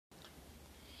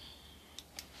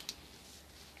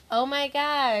Oh my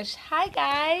gosh. Hi,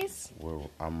 guys.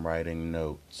 I'm writing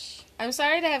notes. I'm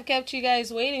sorry to have kept you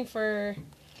guys waiting for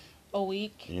a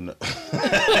week. You know.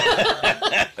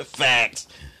 Facts.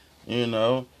 You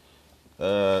know.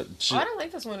 I don't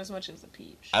like this one as much as the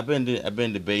peach. I've been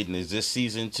debating, is this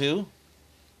season 2?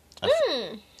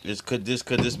 Could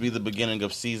this be the beginning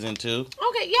of season 2?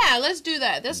 Okay, yeah, let's do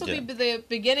that. This will be the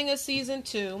beginning of season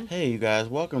 2. Hey, you guys,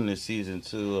 welcome to season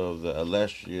 2 of the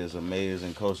illustrious,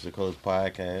 amazing Coast to Coast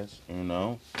podcast. You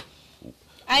know,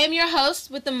 I am your host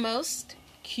with the most,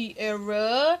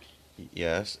 Kiera.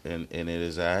 Yes, and it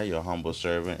is I, your humble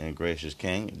servant and gracious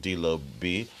king, D-Lo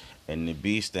B. And the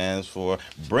B stands for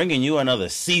bringing you another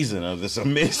season of this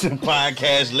amazing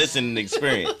podcast listening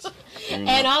experience. You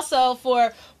know? And also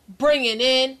for bringing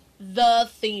in the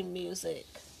theme music.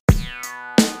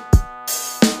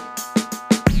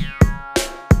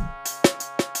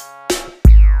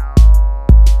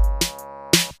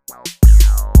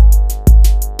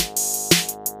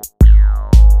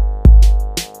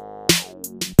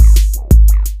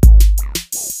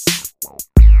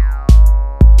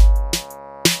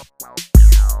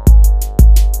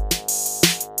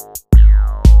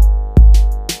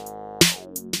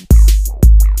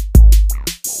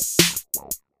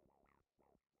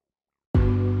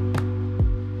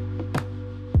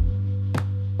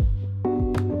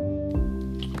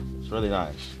 Really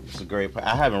nice. It's a great.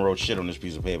 I haven't wrote shit on this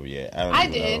piece of paper yet. I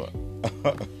did.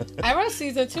 I wrote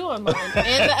season 2 on mine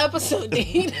and the episode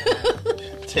deed.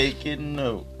 Taking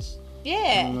notes.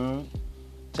 Yeah. Mm-hmm.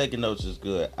 Taking notes is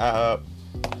good. One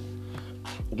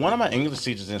of my English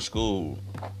teachers in school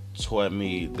taught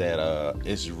me that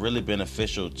it's really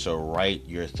beneficial to write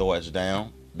your thoughts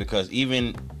down, because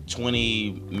even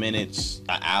 20 minutes,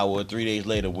 an hour, 3 days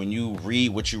later, when you read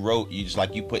what you wrote, you just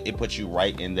it puts you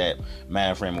right in that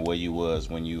mind frame of where you was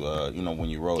when you when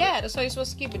you wrote it. Yeah, that's why you're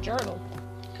supposed to keep a journal.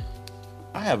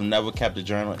 I have never kept a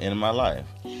journal in my life.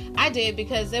 I did,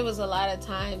 because there was a lot of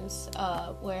times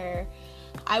where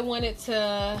I wanted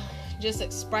to just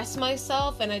express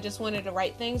myself and I just wanted to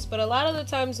write things, but a lot of the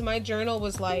times my journal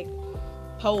was like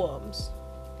poems.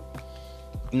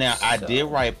 Now, I did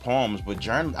write poems, but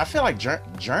I feel like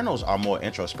journals are more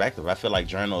introspective. I feel like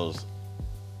journals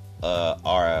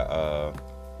are...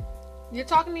 You're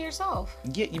talking to yourself.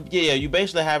 Yeah, you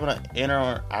basically have an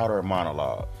inner outer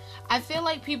monologue. I feel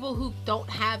like people who don't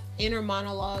have inner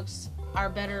monologues are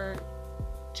better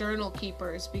journal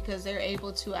keepers, because they're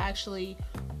able to actually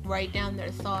write down their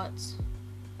thoughts,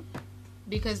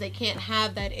 because they can't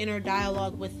have that inner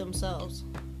dialogue with themselves.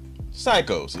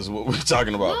 Psychos is what we're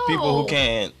talking about. No. People who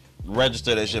can't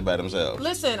register that shit by themselves.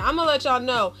 Listen, I'm gonna let y'all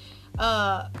know.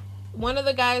 One of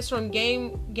the guys from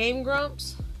Game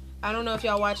Grumps, I don't know if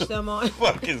y'all watch them on.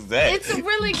 What the fuck is that? It's a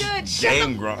really good show.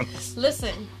 Game Grumps.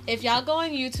 Listen, if y'all go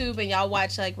on YouTube and y'all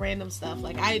watch like random stuff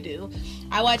like I do,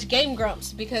 I watch Game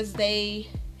Grumps because they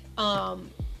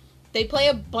play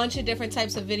a bunch of different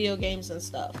types of video games and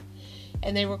stuff.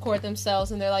 And they record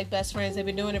themselves and they're like best friends. They've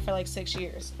been doing it for like 6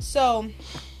 years. So,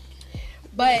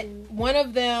 but one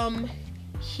of them,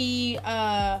 he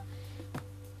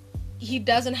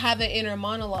doesn't have an inner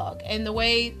monologue. And the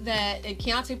way that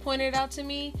Keontae pointed it out to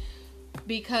me,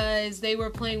 because they were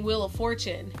playing Wheel of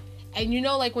Fortune. And you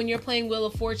know, like when you're playing Wheel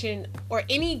of Fortune or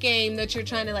any game that you're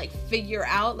trying to like figure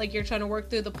out, like you're trying to work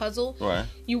through the puzzle, right?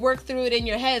 You work through it in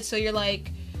your head. So you're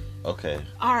like, okay,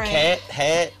 all right, cat,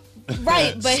 hat,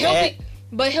 right?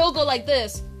 But he'll go like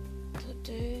this.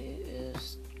 Today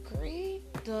is great.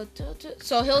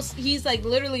 So he's like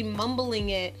literally mumbling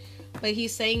it, but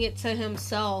he's saying it to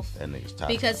himself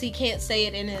because he can't say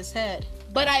it in his head.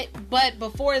 But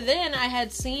before then, I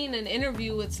had seen an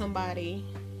interview with somebody,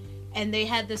 and they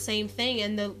had the same thing,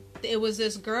 and it was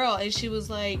this girl, and she was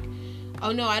like,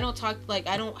 oh no, I don't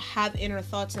have inner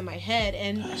thoughts in my head.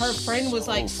 And her friend was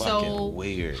like, so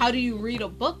weird. How do you read a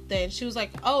book then? She was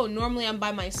like, oh, normally I'm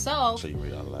by myself. So you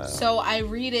read out loud. So I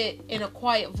read it in a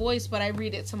quiet voice, but I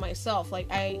read it to myself.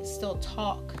 Like I still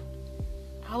talk.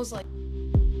 I was like,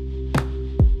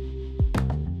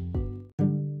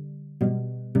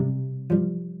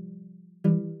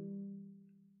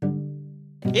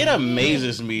 it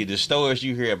amazes me the stories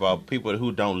you hear about people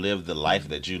who don't live the life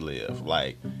that you live.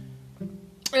 Like,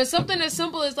 it's something as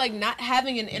simple as like not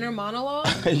having an inner monologue.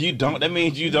 That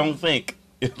means you don't think.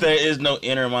 There is no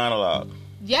inner monologue.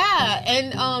 Yeah,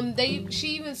 and she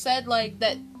even said like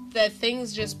that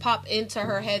things just pop into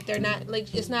her head. They're not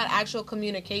like, it's not actual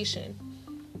communication.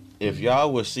 If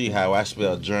y'all would see how I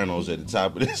spell journals at the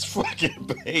top of this fucking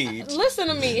page. Listen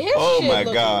to me. His oh shit my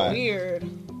looks God. weird.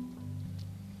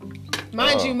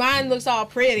 Mind you, mine looks all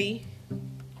pretty.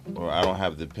 Or I don't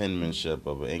have the penmanship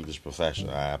of an English professor.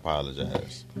 I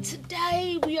apologize.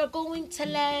 Today we are going to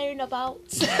learn about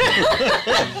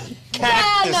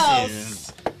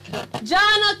cactuses.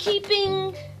 Jana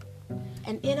keeping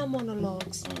an inner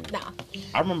monologues. Nah.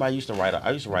 I remember I used to write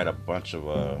a bunch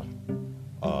of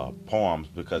poems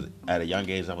because at a young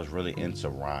age I was really into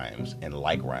rhymes and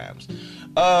like rhymes.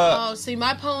 See,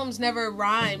 my poems never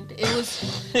rhymed. It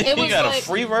was you got like, a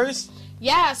free verse?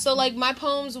 Yeah, so like my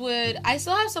poems I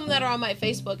still have some that are on my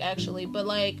Facebook actually, but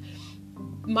like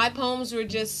my poems were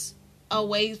just a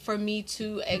way for me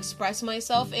to express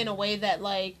myself in a way that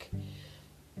like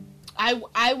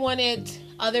I wanted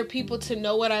other people to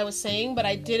know what I was saying, but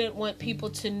I didn't want people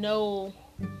to know,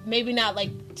 maybe not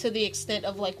like to the extent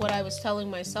of like what I was telling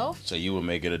myself. So you would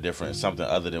make it a different, something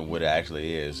other than what it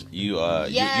actually is. You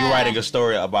writing a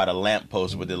story about a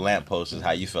lamppost, but the lamppost is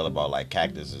how you feel about like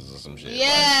cactuses or some shit.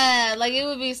 Yeah, like it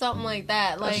would be something like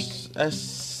that. Like that's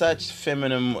such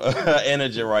feminine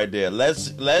energy right there. Let's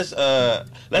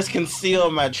conceal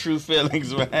my true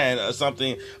feelings behind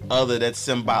something other that's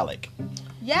symbolic.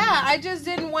 Yeah, I just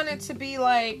didn't want it to be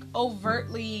like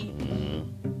overtly,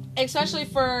 especially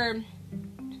for,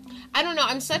 I don't know,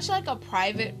 I'm such like a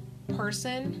private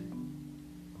person,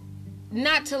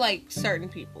 not to like certain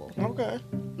people. Okay.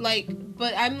 Like,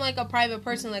 but I'm like a private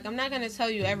person, like I'm not going to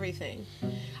tell you everything.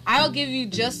 I'll give you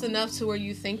just enough to where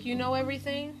you think you know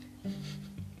everything,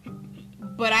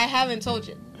 but I haven't told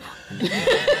you.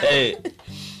 Hey.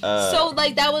 So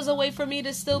like that was a way for me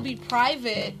to still be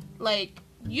private, like,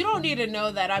 you don't need to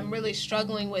know that I'm really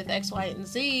struggling with X, Y, and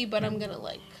Z, but I'm gonna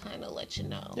like kind of let you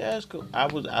know. Yeah, that's cool. I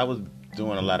was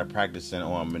doing a lot of practicing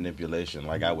on manipulation.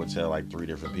 Like I would tell like 3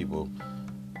 different people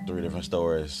 3 different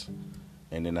stories,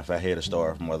 and then if I hear the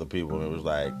story from other people, it was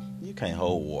like, you can't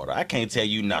hold water. I can't tell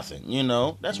you nothing. You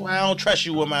know, that's why I don't trust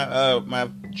you with my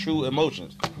true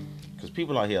emotions, because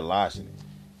people out here lying.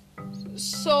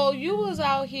 So you was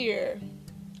out here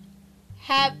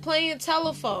playing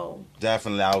telephone.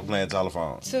 Definitely, I was playing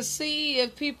telephone To see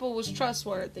if people was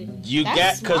trustworthy.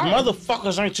 Because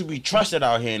motherfuckers ain't to be trusted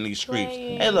out here in these streets.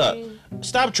 Hey, look,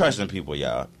 stop trusting people,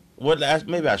 y'all.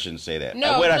 Maybe I shouldn't say that.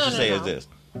 What I should say is this: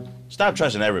 stop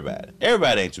trusting everybody.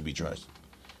 Everybody ain't to be trusted.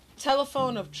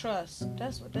 Telephone of trust.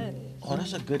 That's what that is. Oh,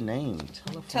 that's a good name.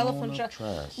 Telephone of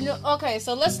trust. No, okay,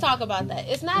 so let's talk about that.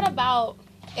 It's not about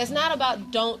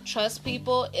don't trust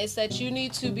people. It's that you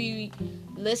need to be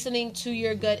listening to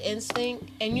your gut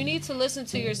instinct, and you need to listen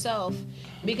to yourself,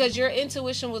 because your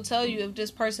intuition will tell you if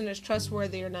this person is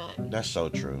trustworthy or not. That's so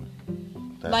true.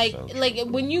 Like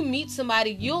when you meet somebody,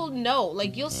 you'll know.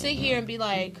 Like you'll sit here and be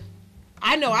like,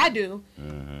 I know I do.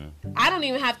 Mm-hmm. I don't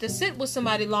even have to sit with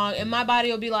somebody long, and my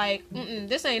body will be like,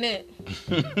 this ain't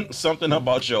it. Something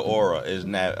about your aura is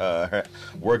not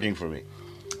working for me.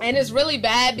 And it's really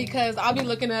bad because I'll be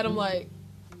looking at them like,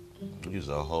 you's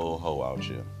a whole hoe out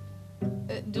here.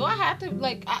 Do I have to,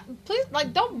 like, please,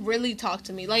 like, don't really talk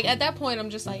to me. Like, at that point, I'm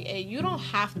just like, hey, you don't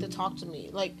have to talk to me.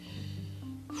 Like,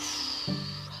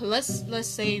 let's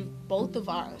save both of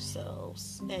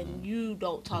ourselves, and you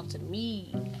don't talk to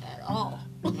me at all.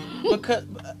 Because,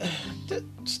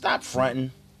 stop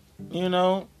fronting, you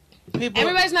know?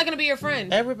 Everybody's not going to be your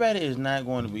friend. Everybody is not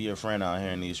going to be your friend out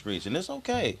here in these streets, and it's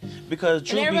okay. Because,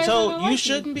 truth be told, you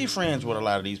shouldn't be friends with a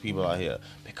lot of these people out here,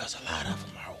 because a lot of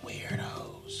them are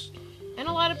weirdos. And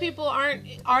a lot of people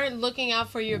aren't looking out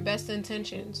for your best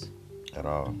intentions at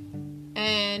all.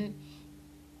 And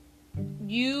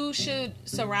you should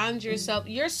surround yourself,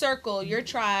 your circle, your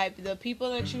tribe, the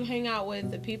people that you hang out with,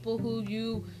 the people who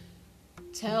you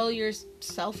tell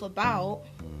yourself about,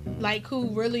 like who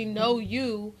really know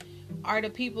you, are the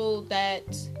people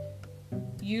that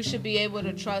you should be able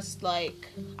to trust. Like,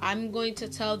 I'm going to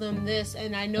tell them this,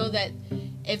 and I know that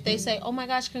if they say, oh my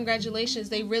gosh, congratulations,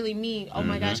 they really mean, oh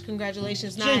my gosh,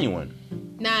 congratulations. Genuine.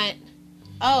 Not,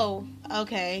 oh,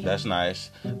 okay. That's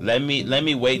nice. Let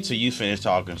me wait till you finish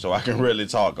talking so I can really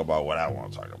talk about what I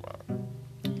want to talk about.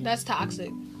 That's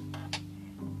toxic.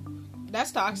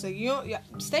 That's toxic.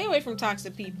 Stay away from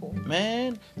toxic people.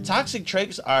 Man, toxic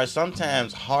traits are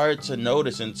sometimes hard to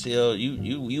notice until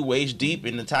you waist deep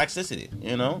in the toxicity,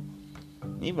 you know?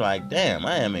 You be like, damn,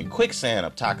 I am in quicksand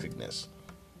of toxicness.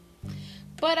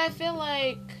 But I feel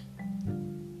like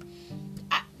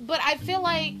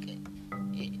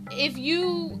if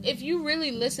you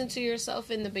really listen to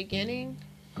yourself in the beginning,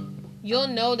 you'll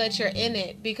know that you're in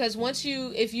it. Because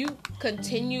if you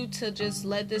continue to just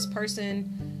let this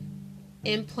person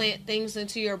implant things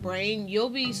into your brain, you'll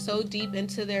be so deep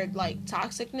into their like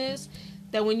toxicness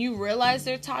that when you realize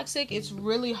they're toxic, it's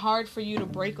really hard for you to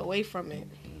break away from it.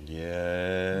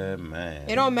 Yeah, man.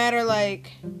 It don't matter,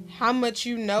 like, how much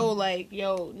you know, like,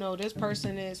 yo, no, this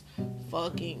person is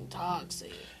fucking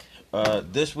toxic.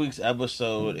 This week's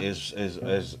episode is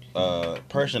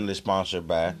personally sponsored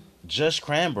by Just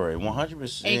Cranberry,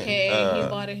 100%. AKA, he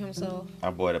bought it himself.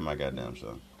 I bought it my goddamn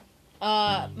self.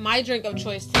 My drink of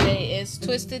choice today is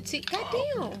Twisted Tea.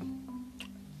 Goddamn.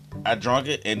 I drank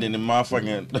it, and then the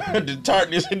motherfucking the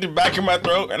tartness hit the back of my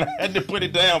throat, and I had to put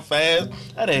it down fast.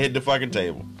 I done hit the fucking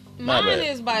table. Mine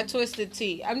is by Twisted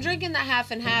Tea. I'm drinking the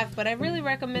half and half, but I really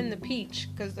recommend the peach,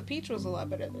 because the peach was a lot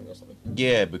better than this one.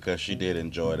 Yeah, because she did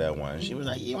enjoy that one. She was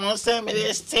like, "You want some of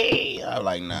this tea?" I was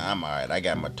like, "Nah, I'm alright. I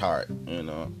got my tart. You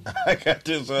know, I got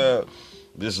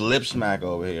this lip smack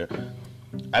over here."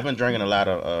 I've been drinking a lot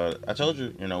of, I told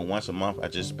you, once a month I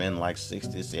just spend like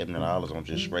 $60, $70 on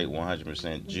just straight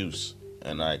 100% juice.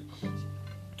 And like,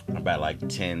 I buy like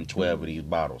 10, 12 of these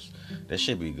bottles. That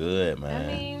should be good, man.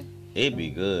 I mean, it'd be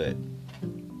good.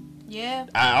 Yeah.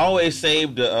 I always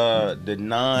save the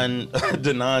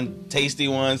non-tasty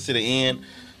ones to the end.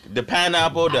 The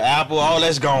pineapple, the apple, all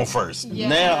that's gone first. Yeah.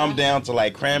 Now I'm down to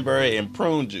like cranberry and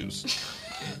prune juice.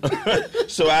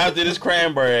 So after this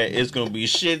cranberry, it's gonna be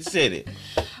shit city.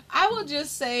 I will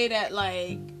just say that,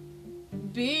 like,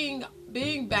 being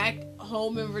back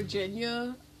home in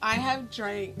Virginia, I have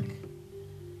drank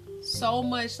so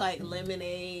much, like,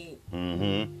 lemonade.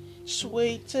 Mm-hmm.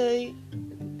 Sweet tea.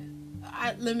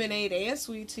 Lemonade and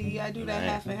sweet tea. I do that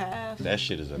half and half. That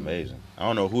shit is amazing. I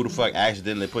don't know who the fuck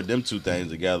accidentally put them two things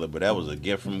together, but that was a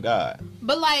gift from God.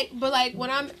 But like when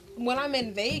I'm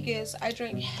in Vegas, I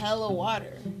drink hella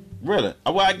water. Really?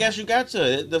 Well, I guess you got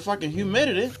to the fucking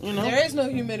humidity, There is no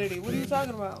humidity. What are you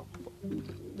talking about?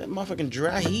 That motherfucking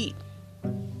dry heat.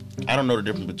 I don't know the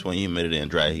difference between humidity and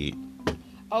dry heat.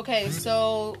 Okay,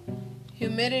 so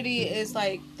humidity is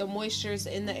like the moisture's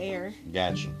in the air.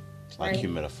 Gotcha. It's like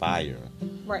humidifier.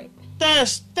 Right.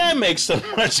 That makes so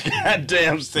much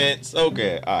goddamn sense.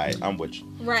 Okay, all right, I'm with you.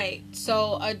 Right.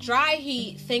 So a dry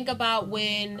heat, think about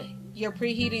when you're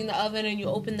preheating the oven and you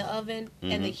open the oven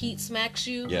and the heat smacks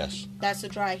you. Yes. That's a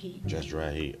dry heat. Just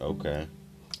dry heat, okay.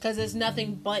 Because it's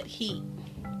nothing but heat.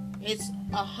 It's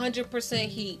 100%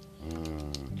 heat.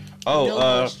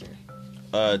 No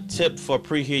tip for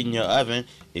preheating your oven: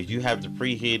 if you have to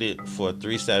preheat it for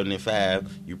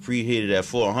 375, you preheat it at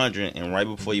 400, and right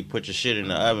before you put your shit in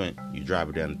the oven, you drop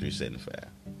it down to 375.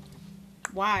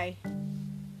 Why?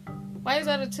 Why is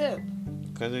that a tip?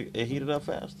 Because it heated up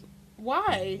faster.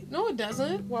 Why? No, it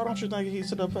doesn't. Why don't you think it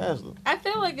heats it up faster? I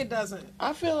feel like it doesn't.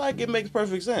 I feel like it makes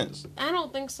perfect sense. I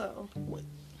don't think so.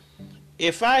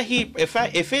 If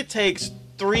it takes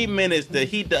 3 minutes to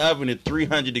heat the oven at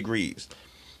 300 degrees,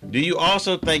 do you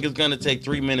also think it's gonna take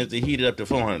 3 minutes to heat it up to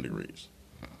 400 degrees?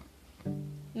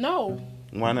 No.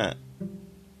 Why not?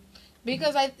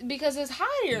 Because it's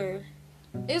higher.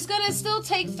 It's gonna still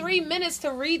take 3 minutes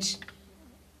to reach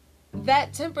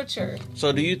that temperature.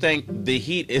 So do you think the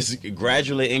heat is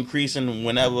gradually increasing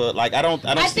whenever? Like I don't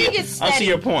think it's steady. I see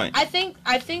your point. I think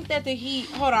that the heat.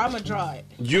 Hold on, I'm gonna draw it.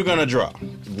 You're gonna draw.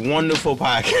 Wonderful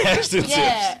podcasting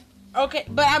yeah. tips. Okay,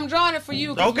 but I'm drawing it for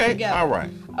you. Okay. All right.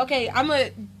 Okay, I'm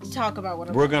gonna talk about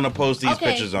what we're gonna post these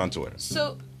pictures on Twitter.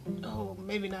 So,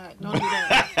 maybe not. Don't do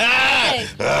that. Okay.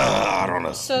 I don't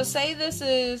know. So say this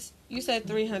is. You said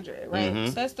 300, right?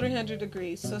 So that's 300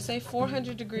 degrees. So say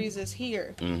 400 degrees is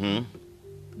here. Mm-hmm.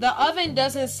 The oven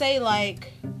doesn't say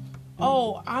like,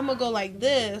 oh, I'm going to go like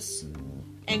this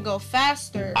and go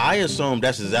faster. I assume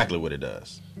that's exactly what it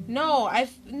does. No,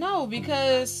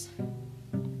 because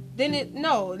then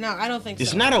I don't think so.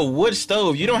 It's not a wood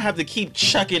stove. You don't have to keep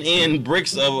chucking in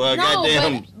bricks of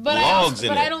goddamn logs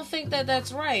in it. But I don't think that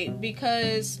that's right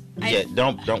because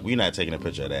don't. You're not taking a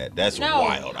picture of that. That's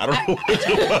wild. I don't know what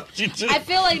the fuck you do. I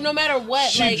feel like no matter what,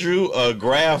 she drew a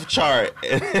graph chart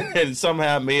and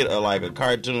somehow made a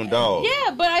cartoon dog.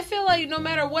 Yeah, but I feel like no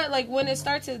matter what, like when it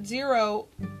starts at 0,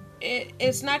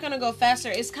 it's not gonna go faster.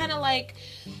 It's kind of like,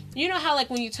 you know how like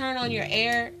when you turn on your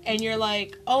air and you're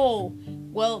like, oh,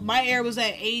 well, my air was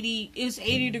at 80. It's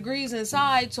 80 degrees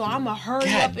inside, so I'm going to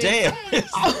hurry up. Damn.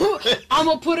 I'm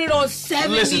going to put it on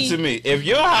 70. Listen to me. If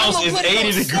your house is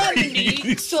 80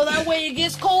 degrees. So that way it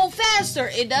gets cold faster.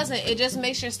 It doesn't. It just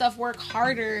makes your stuff work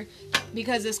harder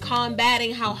because it's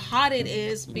combating how hot it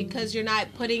is because you're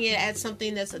not putting it at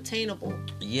something that's attainable.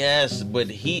 Yes, but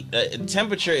heat,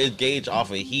 temperature is gauged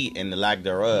off of heat and the lack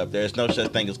thereof. There's no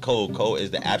such thing as cold. Cold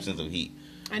is the absence of heat.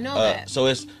 I know that.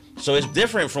 So it's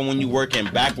different from when you're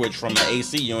working backwards from the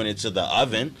AC unit to the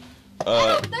oven. I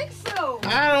don't think so.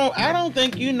 I don't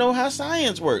think you know how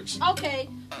science works. Okay,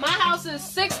 my house is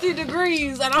 60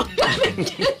 degrees and I'm gonna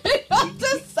get it up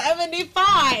to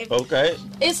 75. Okay.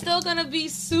 It's still gonna be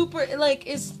super, like,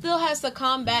 it still has to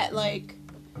combat, like,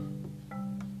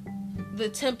 the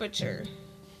temperature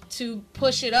to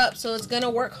push it up. So it's gonna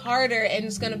work harder and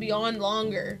it's gonna be on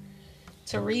longer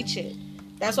to reach it.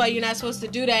 That's why you're not supposed to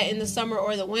do that in the summer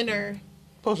or the winter.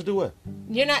 Supposed to do what?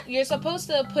 You're supposed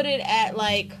to put it at,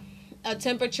 like, a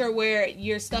temperature where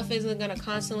your stuff isn't gonna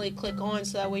constantly click on,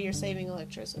 so that way you're saving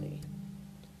electricity.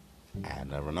 I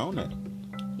never known that.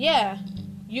 Yeah.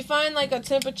 You find, like, a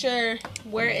temperature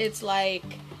where it's, like,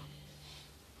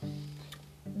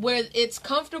 where it's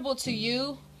comfortable to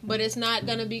you, but it's not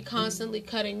going to be constantly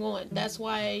cutting on. That's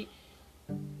why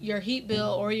your heat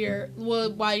bill or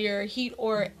why your heat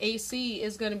or AC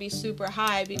is going to be super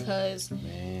high, because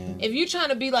if you're trying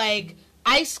to be, like,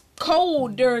 ice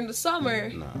cold during the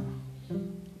summer,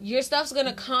 your stuff's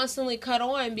gonna constantly cut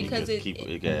on because it's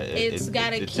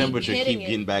gotta keep the temperature hitting keep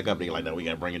it. Getting back up. They're like, no, we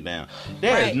gotta bring it down.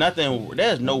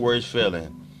 There's no worse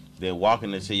feeling than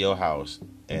walking into your house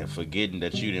and forgetting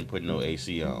that you didn't put no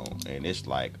AC on, and it's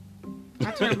like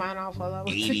I turned mine off while I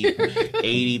was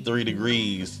 83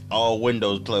 degrees, all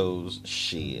windows closed.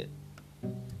 Shit,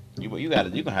 you're gonna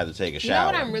have to take a shower.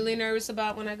 You know what I'm really nervous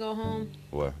about when I go home?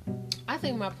 What? I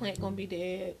think my plant gonna be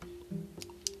dead.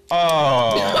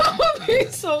 Oh. I'm gonna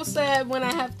be so sad when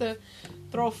I have to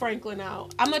throw Franklin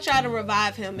out. I'm gonna try to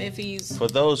revive him if he's... For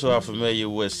those who are familiar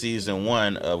with season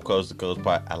 1 of Coast to Coast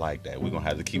Pod, I like that. We're gonna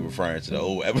have to keep referring to the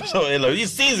old episode.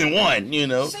 It's season 1, you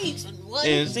know. Season 1.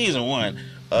 In season 1.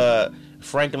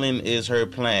 Franklin is her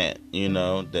plant, you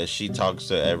know, that she talks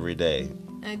to every day.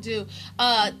 I do.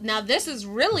 Now this is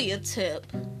really a tip.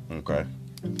 Okay.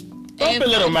 Don't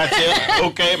belittle my tips,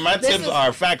 okay? My tips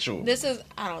are factual.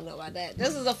 I don't know about that.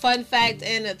 This is a fun fact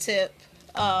and a tip.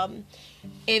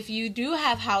 If you do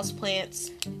have houseplants,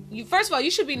 first of all,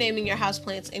 you should be naming your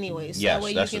houseplants anyways. So that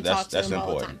way you can talk to them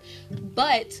all the time.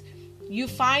 But you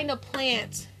find a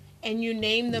plant and you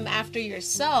name them after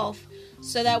yourself,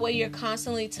 so that way you're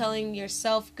constantly telling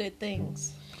yourself good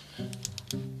things.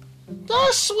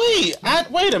 That's sweet.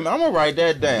 Wait a minute. I'm gonna write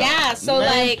that down. Yeah, so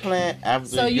name plant after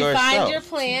so you yourself. find your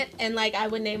plant, and like I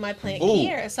would name my plant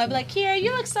Kiera. So I'd be like, Kiera,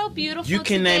 you look so beautiful. You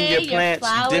can today. name your plants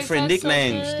different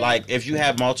nicknames. So like if you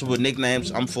have multiple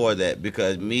nicknames, I'm for that,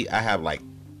 because I have like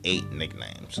 8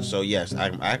 nicknames. So yes,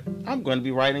 I'm going to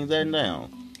be writing that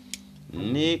down.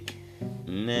 Nickname.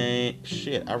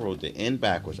 Shit, I wrote the N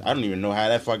backwards. I don't even know how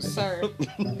that fucking. Sir,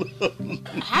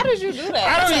 how did you do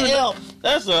that?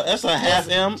 That's a half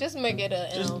M. Just make it a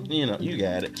M. You know, you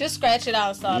got it. Just scratch it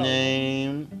out and start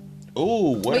name.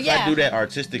 Ooh, what if I do that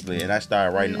artistically and I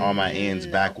start writing all my N's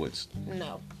backwards?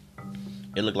 No.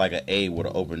 It looked like an A with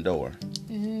an open door.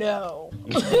 No.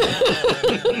 With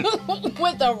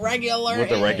a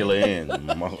regular N,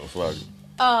 motherfucker.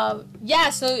 Yeah,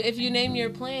 so if you name your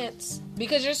plants,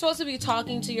 because you're supposed to be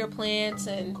talking to your plants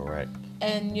and correct,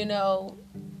 and you know,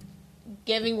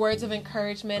 giving words of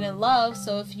encouragement and love.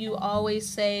 So if you always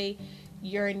say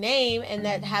your name and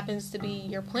that happens to be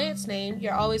your plant's name,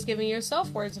 you're always giving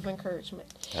yourself words of encouragement.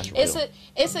 That's real.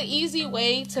 It's an easy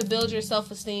way to build your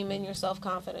self-esteem and your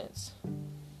self-confidence.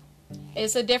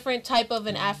 It's a different type of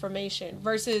an affirmation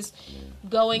versus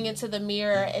going into the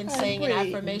mirror and saying an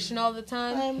affirmation all the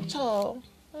time. I'm tall.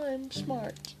 I'm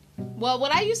smart. Well,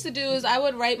 what I used to do is I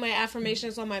would write my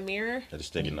affirmations on my mirror. At a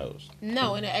sticky nose?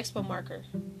 No, in an expo marker.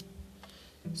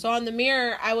 So on the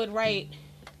mirror, I would write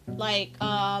like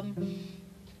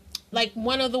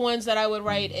one of the ones that I would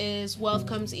write is wealth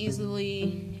comes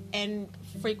easily and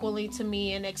frequently to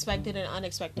me in expected and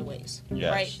unexpected ways.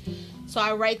 Yes. Right? So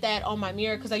I write that on my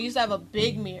mirror because I used to have a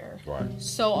big mirror. Right.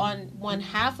 So on one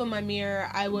half of my mirror,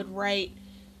 I would write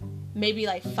maybe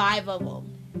like 5 of them.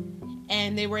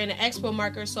 And they were in an expo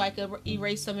marker so I could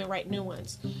erase them and write new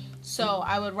ones. So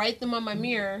I would write them on my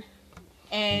mirror.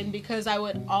 And because I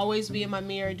would always be in my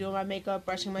mirror doing my makeup,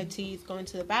 brushing my teeth, going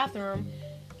to the bathroom,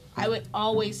 I would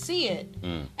always see it.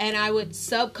 And I would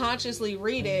subconsciously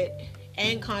read it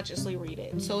and consciously read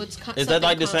it. So it's is that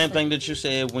like the same thing that you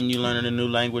said when you learn a new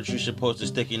language, you should post a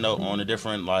sticky note on a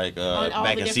different, like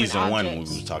back in season 1 when we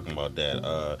was talking about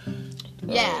that.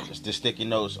 Just the sticky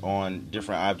notes on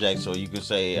different objects, so you could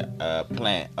say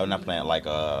plant, or not plant, like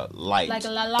a light. Like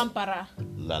la lámpara.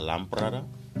 La lámpara?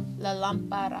 La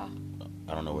lámpara.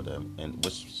 I don't know what that, and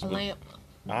what's a lamp.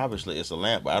 Obviously it's a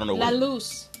lamp, but I don't know La what.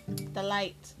 luz. The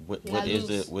light. What is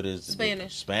it? What is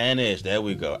Spanish? Spanish. There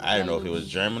we go. I don't know if it was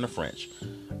German or French.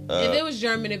 If it was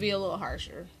German, it'd be a little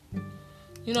harsher.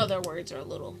 You know their words are a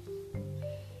little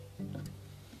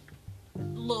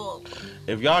look.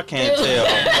 If y'all can't tell,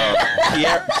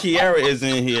 Kiara is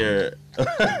in here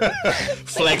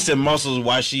flexing muscles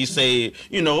while she say,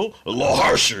 you know, a little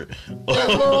harsher, a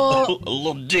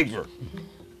little deeper.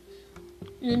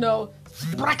 You know,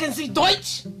 sprechen Sie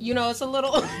Deutsch? You know, it's a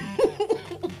little...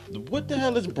 What the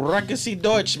hell does Sprechen Sie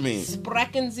Deutsch mean?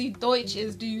 Sprechen Sie Deutsch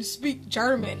is, do you speak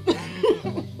German?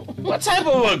 What type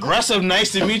of aggressive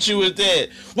nice to meet you is that?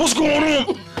 What's going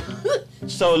on?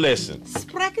 So listen.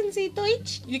 Sprechen Sie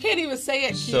Deutsch? You can't even say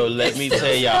it. So let me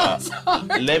tell y'all.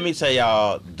 Let me tell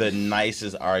y'all the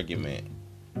nicest argument.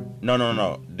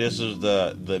 No. This was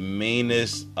the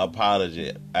meanest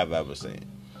apology I've ever seen.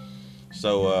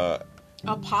 So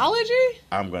apology?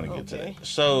 I'm gonna get to that.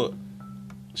 So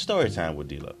story time with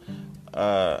D-Lo.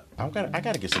 I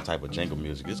gotta get some type of jingle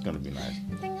music. It's gonna be nice.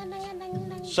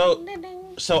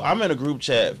 So I'm in a group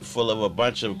chat full of a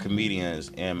bunch of comedians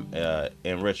in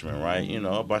Richmond, right? You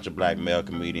know, a bunch of black male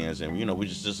comedians, and you know, we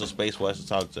just a space for us to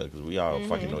talk to because we all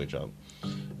fucking know each other.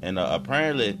 And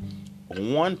apparently,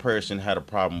 one person had a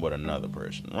problem with another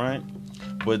person, right?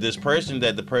 But this person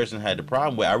that the person had the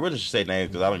problem with, I really should say names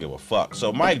because I don't give a fuck.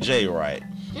 So Mike J, right?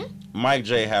 Mike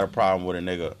J had a problem with a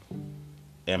nigga,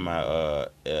 and my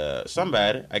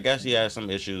somebody, I guess he had some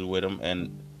issues with him,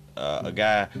 and a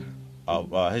guy.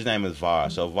 His name is Var.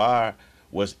 So Var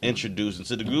was introduced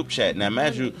into the group chat. Now,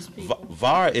 imagine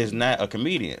Var is not a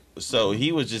comedian, so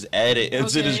he was just added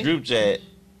into this group chat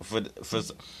for.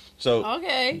 So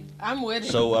okay, I'm with it.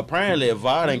 So apparently,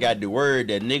 Var done got the word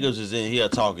that niggas is in here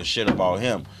talking shit about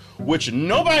him, which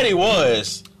nobody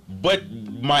was but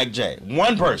Mike J.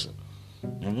 One person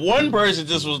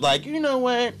just was like, you know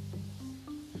what?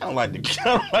 I don't like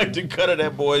the cut of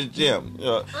that boy's gym.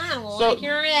 I don't like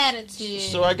your attitude.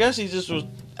 So I guess he just was.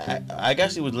 I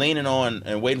guess he was leaning on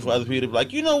and waiting for other people to be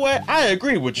like, you know what? I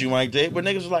agree with you, Mike J. But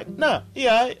niggas was like, nah,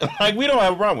 yeah, like we don't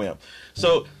have a problem with him.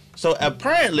 So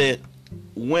apparently,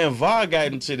 when Var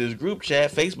got into this group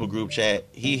chat, Facebook group chat,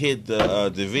 he hit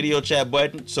the video chat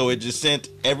button, so it just sent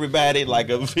everybody like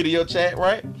a video chat,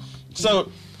 right?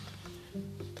 So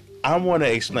I want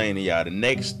to explain to y'all the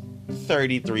next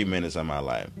 33 minutes of my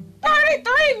life.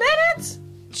 33 minutes?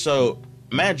 So,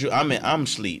 imagine I'm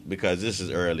asleep because this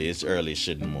is early. It's early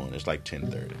shit in the morning. It's like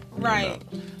 10:30. Right.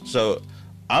 You know? So,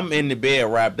 I'm in the bed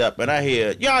wrapped up and I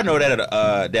hear, y'all know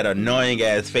that annoying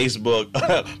ass Facebook.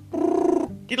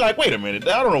 You're like, wait a minute.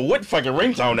 I don't know what fucking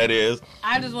ringtone that is.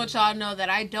 I just want y'all to know that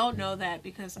I don't know that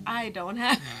because I don't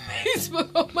have Facebook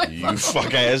on my phone. You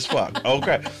fuck ass fuck.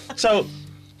 Okay.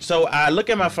 So I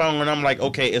look at my phone and I'm like,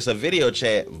 okay, it's a video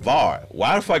chat. Var.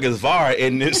 Why the fuck is Var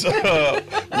in this?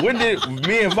 When did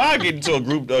me and Var get into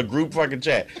a group fucking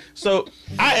chat? So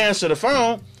I answer the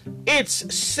phone.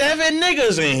 It's 7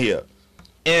 niggas in here.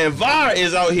 And Var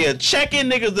is out here checking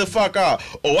niggas the fuck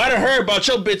off. Oh, I done heard about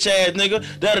your bitch ass nigga.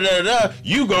 Da-da-da-da.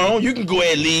 You gone. You can go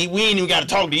ahead and leave. We ain't even got to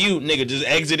talk to you. Nigga, just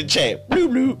exit the chat. Bloop,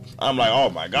 bloop. I'm like, oh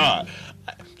my God.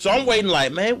 So I'm waiting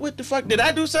like, man, what the fuck? Did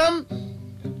I do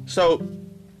something? So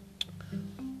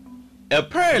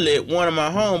apparently, one of my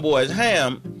homeboys,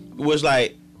 Ham, was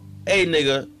like, hey,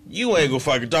 nigga, you ain't gonna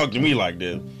fucking talk to me like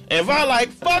this. And if I like,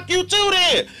 fuck you too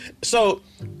then. So,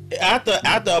 after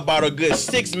about a good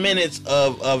 6 minutes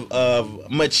of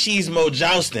machismo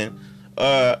jousting,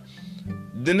 the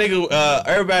nigga,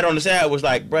 everybody on the side was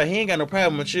like, bruh, he ain't got no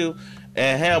problem with you.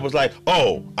 And Ham was like,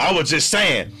 oh, I was just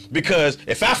saying, because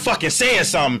if I fucking saying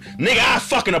something, nigga, I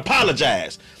fucking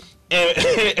apologize.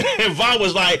 And Vaughn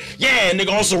was like, yeah,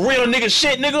 nigga, on some real nigga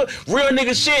shit, nigga. Real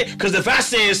nigga shit. Because if I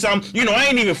said something, you know, I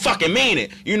ain't even fucking mean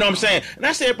it. You know what I'm saying? And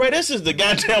I said, bro, this is the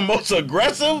goddamn most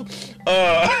aggressive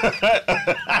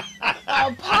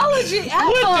apology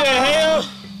ever. What the hell?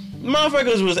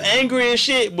 Motherfuckers was angry and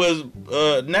shit, was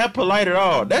not polite at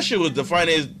all. That shit was the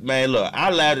funniest. Man, look,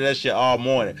 I laughed at that shit all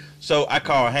morning. So I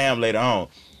called Ham later on.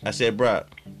 I said, bro,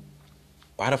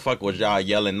 why the fuck was y'all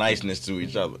yelling niceness to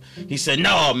each other? He said,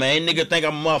 no, man, nigga think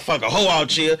I'm a motherfucker hoe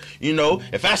out here. You know,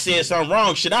 if I said something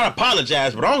wrong, shit, I'd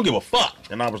apologize, but I don't give a fuck.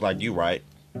 And I was like, you right.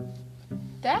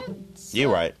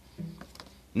 You right.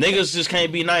 Niggas just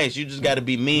can't be nice. You just gotta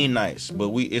be mean nice.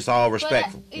 But it's all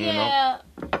respectful. But, you know?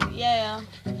 Yeah.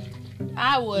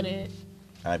 I wouldn't.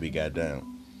 I'd be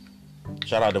goddamn.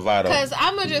 Shout out to Vito. Because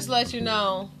I'm gonna just let you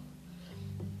know,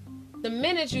 the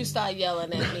minute you start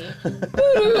yelling at me,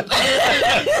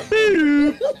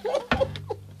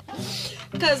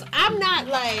 because I'm not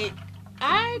like,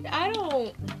 I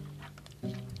don't.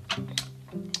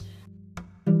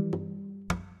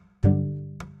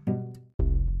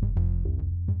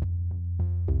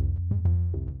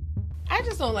 I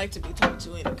just don't like to be talked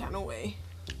to any kind of way.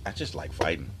 I just like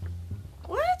fighting.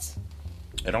 What?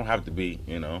 It don't have to be,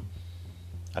 you know.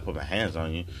 I put my hands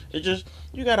on you. It's just,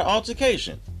 you got an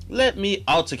altercation. Let me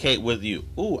altercate with you.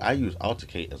 Ooh, I use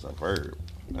altercate as a verb.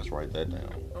 Let's write that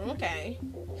down. Okay.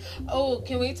 Oh,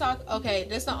 can we talk? Okay,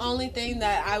 that's the only thing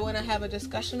that I want to have a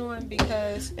discussion on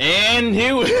because. And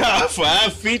here we are for our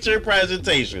feature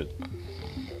presentation.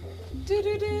 Alright,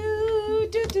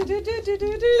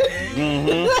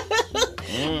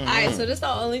 so this is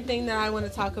the only thing that I want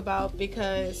to talk about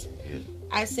because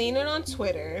I seen it on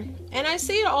Twitter and I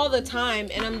see it all the time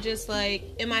and I'm just like,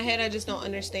 in my head I just don't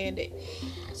understand it.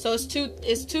 So it's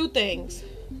two things.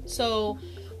 So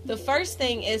the first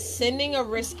thing is sending a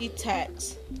risky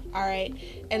text, all right?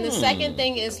 And the second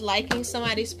thing is liking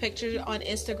somebody's picture on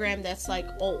Instagram that's like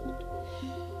old.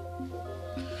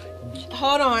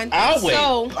 Hold on. I'll wait.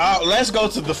 Let's go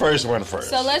to the first one first.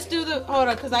 So let's do hold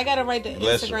on, because I got to write the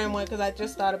Instagram one because I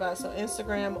just thought about it. So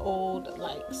Instagram old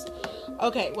likes.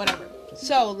 Okay, whatever.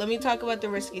 So let me talk about the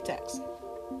risky text.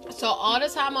 So all the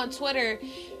time on Twitter,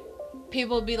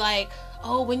 people be like,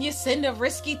 oh, when you send a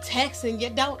risky text and you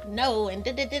don't know and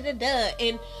da-da-da-da-da.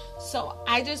 And so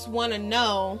I just want to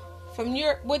know from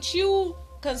what you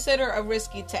consider a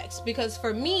risky text. Because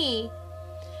for me,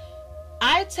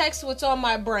 I text what's on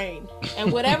my brain.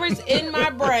 And whatever's in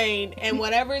my brain and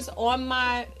whatever's on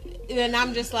my... And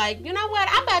I'm just like, you know what?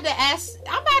 I'm about to ask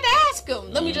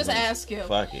him. Let me just ask him.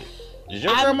 Fuck it. Is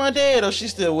your grandma dead or she's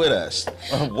still with us?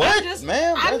 What,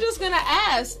 man? I'm just gonna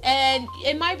ask, and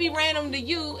it might be random to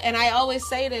you. And I always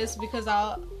say this because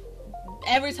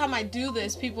every time I do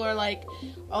this, people are like,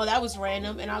 "Oh, that was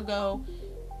random," and I'll go,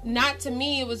 "Not to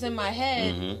me. It was in my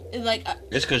head." Mm-hmm. Like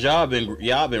it's because y'all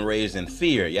been raised in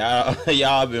fear.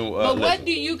 Y'all been. But what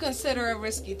do you consider a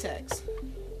risky text?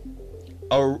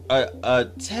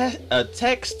 A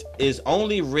text is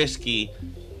only risky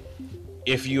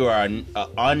if you are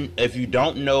if you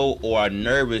don't know or are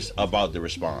nervous about the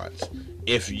response.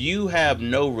 If you have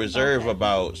no reserve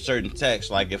about certain texts,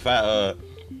 like if I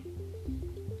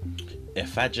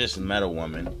just met a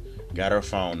woman, got her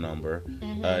phone number,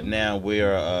 now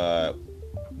we're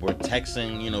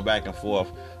texting, back and forth.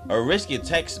 A risky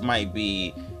text might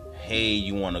be, "Hey,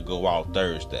 you want to go out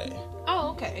Thursday?" Oh,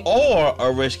 okay. Or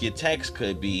a risky text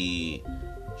could be,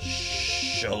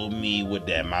 "Show me what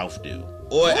that mouth do."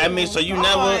 Or so you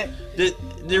never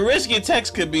the risky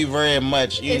text could be very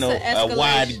much a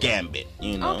wide gambit.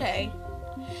 Okay.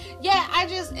 Yeah, I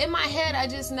just in my head I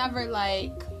just never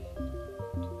like.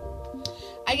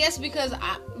 I guess because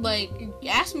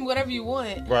ask me whatever you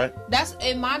want. Right. That's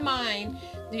in my mind.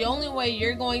 The only way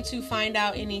you're going to find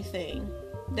out anything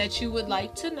that you would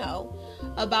like to know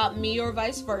about me or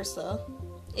vice versa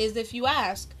is if you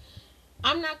ask.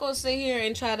 I'm not gonna sit here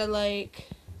and try to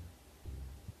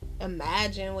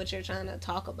imagine what you're trying to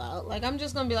talk about. I'm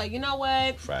just gonna be like, you know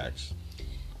what? Facts.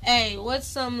 Hey, what's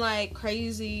some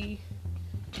crazy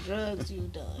drugs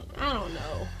you've done? I don't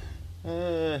know.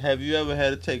 Have you ever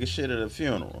had to take a shit at a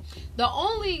funeral? The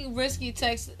only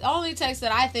text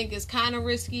that I think is kind of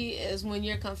risky is when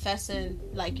you're confessing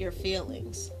your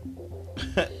feelings.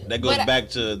 That goes back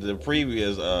to the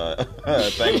previous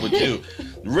thing with you.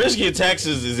 Risky texts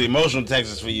is emotional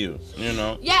texts for you,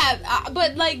 Yeah,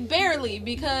 but barely,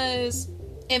 because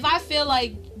if I feel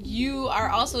like you are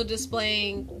also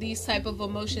displaying these type of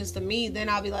emotions to me, then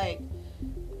I'll be like,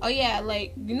 oh yeah, I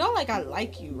like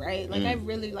you, right? I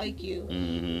really like you.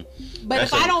 Mm-hmm. But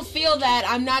if I don't feel that,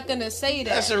 I'm not gonna say that.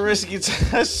 That's a risky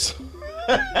test.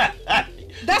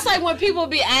 That's like when people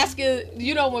be asking,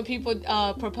 when people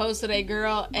propose to their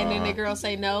girl and then the girl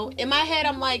say no. In my head,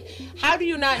 I'm like, how do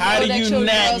you not know that your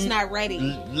girl's not ready?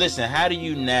 Listen, how do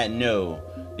you not know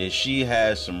that she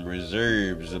has some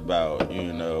reserves about,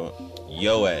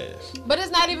 your ass? But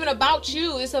it's not even about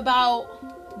you. It's about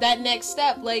that next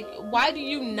step. Why do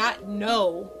you not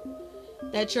know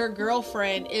that your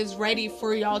girlfriend is ready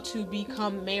for y'all to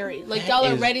become married? Y'all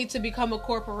are ready to become a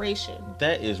corporation.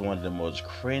 That is one of the most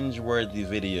cringeworthy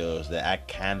videos that I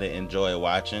kind of enjoy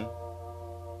watching.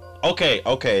 Okay.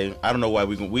 I don't know why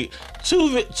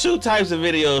two types of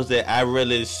videos that I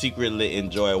really secretly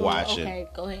enjoy watching. Okay,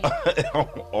 go ahead.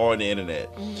 On the internet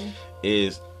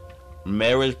is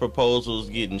marriage proposals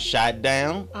getting shot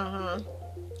down.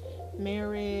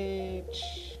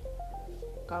 Marriage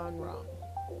gone wrong.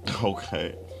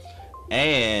 Okay.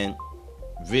 And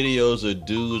videos of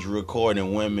dudes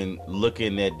recording women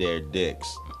looking at their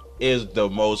dicks is the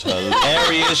most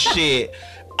hilarious shit.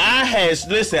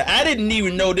 I didn't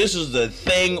even know this was a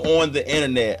thing on the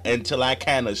internet until I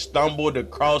kind of stumbled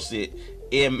across it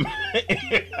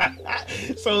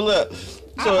So look.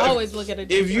 So I always look at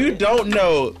it. If you don't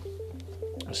know,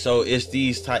 so it's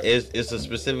it's a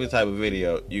specific type of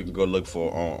video you can go look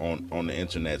for on the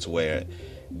internet where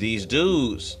these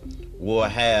dudes will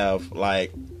have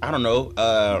like, I don't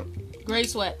know, gray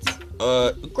sweats.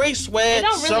 Gray sweats. It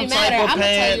don't really matter. I'm gonna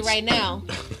tell you right now.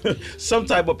 Some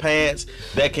type of pants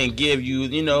that can give you,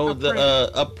 you know,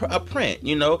 a print,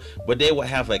 you know, but they will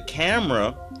have a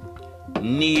camera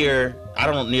near, I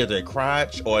don't know, near their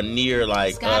crotch or near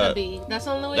like. It's gotta be. That's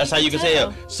the only way. That's how you can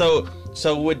tell.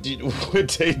 So what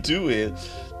they do is,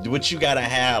 what you gotta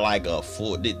have like a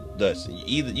full.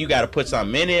 Either you gotta put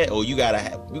something in it, or you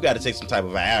gotta take some type of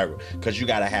Viagra, because you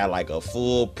gotta have like a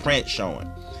full print showing.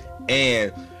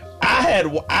 And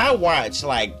I watched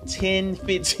like 10,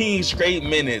 15 straight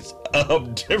minutes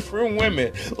of different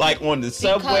women, like on the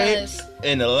subway,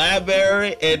 in the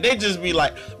library, and they just be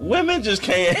like, women just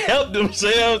can't help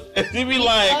themselves, and they be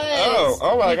like,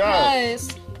 oh my god.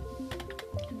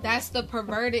 That's the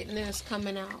pervertedness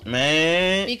coming out.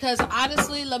 Man. Because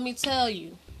honestly, let me tell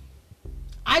you,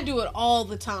 I do it all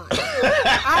the time.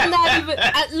 I'm not even...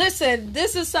 listen,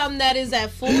 this is something that is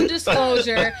at full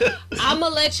disclosure. I'm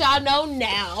going to let y'all know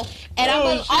now. And I'm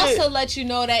going to also let you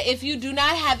know that if you do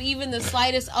not have even the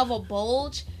slightest of a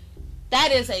bulge,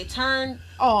 that is a turn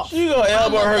off. You going to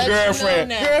elbow her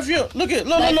girlfriend. Girl, if you... Look.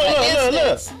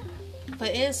 For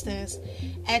instance,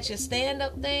 at your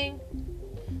stand-up thing...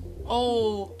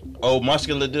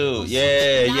 muscular dude. Yeah.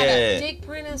 A dick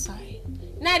print inside.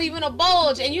 Not even a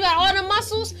bulge, and you got all the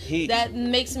muscles. That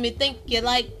makes me think you're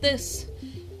like this,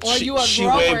 or you a grower. She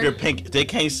waved her pinky. They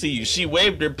can't see you. She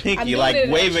waved her pinky like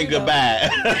waving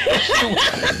goodbye.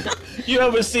 You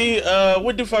ever see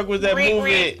what the fuck was that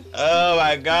movie? Oh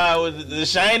my god, was it The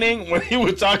Shining, when he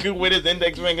was talking with his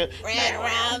index finger? Red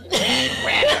rum.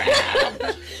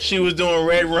 She was doing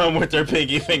red rum with her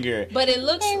pinky finger. But it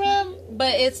looks.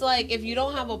 But it's like, if you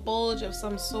don't have a bulge of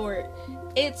some sort,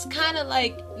 it's kind of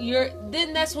like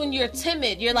then that's when you're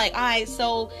timid. You're like, all right,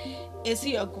 so is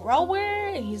he a grower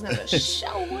and he's not a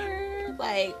shower?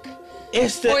 Like,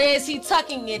 or is he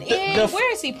tucking it in?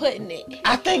 Where is he putting it?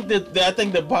 I think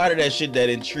the part of that shit that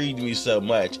intrigued me so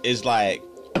much is like,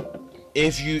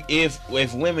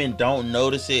 if women don't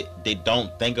notice it, they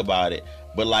don't think about it.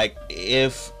 But like,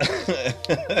 if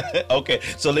okay,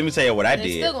 so let me tell you what I did.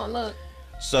 It's still gonna look.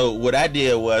 So what I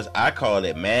did was, I called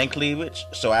it man cleavage.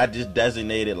 So I just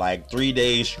designated like 3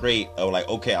 days straight of like,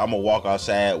 okay, I'm gonna walk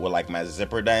outside with like my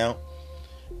zipper down.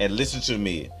 And listen to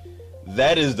me,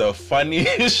 that is the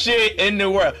funniest shit in the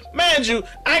world. Mind you,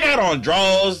 I got on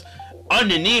drawers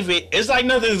underneath it. It's like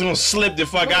nothing's gonna slip the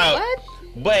fuck out. What?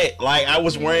 But like, I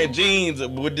was wearing jeans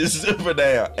with this zipper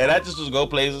down, and I just was go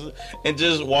places and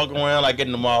just walk around like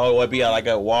in the mall, or be at like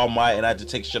a Walmart, and I just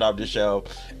take shit off the shelf.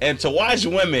 And to watch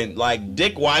women like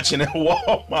dick watching at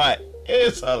Walmart,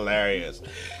 it's hilarious.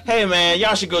 Hey man,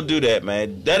 y'all should go do that,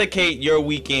 man. Dedicate your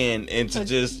weekend into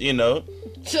just, you know,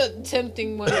 to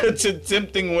tempting women. to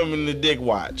tempting women to dick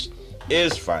watch.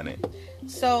 It's funny.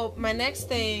 So my next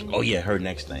thing. Oh yeah, her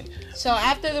next thing. So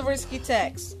after the risky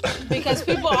text, because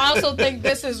people also think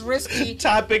this is risky.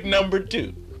 Topic number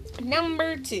 2.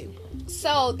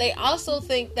 So they also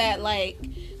think that, like,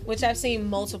 which I've seen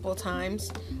multiple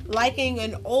times, liking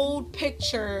an old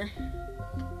picture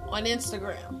on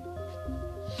Instagram.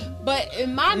 But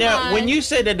in my mind, when you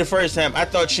said that the first time, I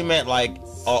thought you meant like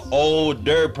an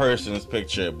older person's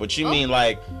picture, but you mean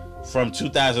like from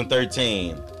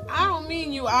 2013. I don't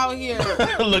mean you out here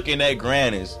looking at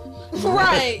grannies.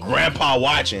 Right. Grandpa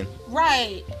watching.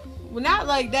 Right. Well, not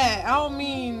like that. I don't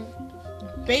mean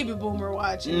baby boomer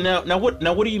watching. Now what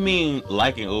do you mean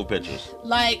liking old pictures?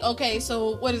 Like, okay,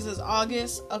 so what is this,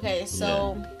 August? Okay,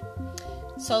 so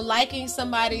liking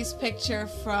somebody's picture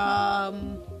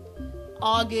from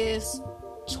August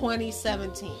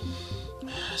 2017.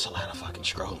 That's a lot of fucking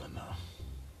scrolling though.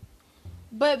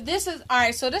 But this is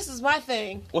alright, so this is my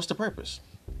thing. What's the purpose?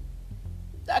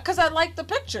 Because I like the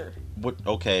picture. What?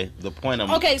 Okay, the point of...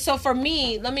 Okay, so for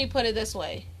me, let me put it this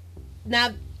way.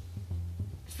 Now,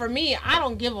 for me, I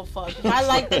don't give a fuck. If I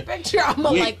like the picture, I'm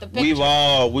gonna like the picture. We've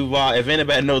all, if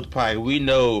anybody knows the pie, we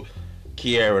know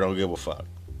Kiara don't give a fuck.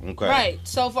 Okay. Right.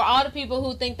 So for all the people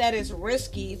who think that it's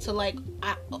risky to like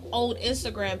an old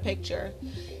Instagram picture,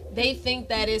 they think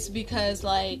that it's because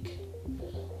like,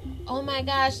 oh my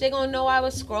gosh, they're gonna know I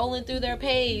was scrolling through their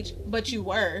page, but you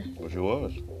were. But you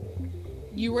was.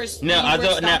 You were. Now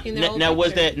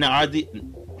was that now? Are the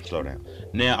slow down?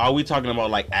 Now are we talking about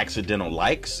like accidental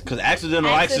likes? Because accidental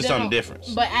likes is something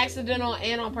different. But accidental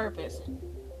and on purpose.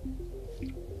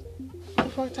 What the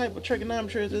fuck type of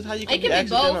trigonometry is this? How you can it can be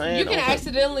both. You can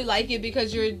accidentally like it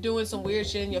because you're doing some weird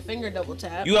shit and your finger double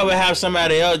tap. You ever have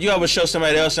somebody else? You ever show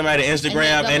somebody else somebody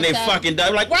Instagram and they fucking die?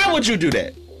 Like, why would you do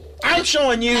that? I'm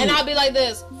showing you. And I'll be like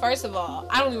this. First of all,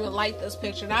 I don't even like this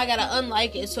picture. Now I gotta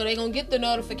unlike it, so they're gonna get the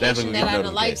notification that I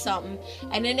didn't like something,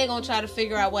 and then they're gonna try to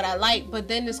figure out what I like, but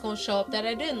then it's gonna show up that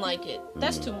I didn't like it.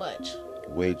 That's too much.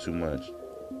 Way too much.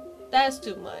 That's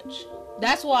too much.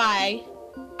 That's why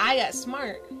I got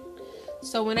smart.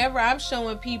 So whenever I'm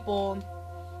showing people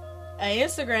an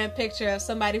Instagram picture of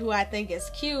somebody who I think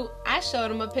is cute, I show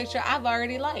them a picture I've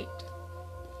already liked.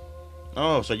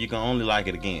 Oh, so you can only like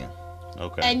it again.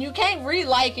 Okay. And you can't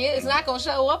re-like it. It's not going to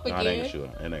show up again. No, it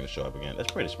ain't going to show up again. That's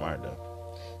pretty smart,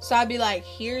 though. So I'd be like,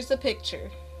 here's the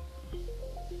picture.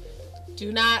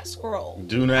 Do not scroll.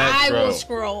 Do not scroll. I will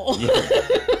scroll. Yeah.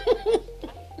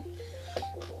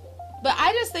 But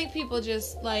I just think people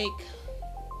just, like...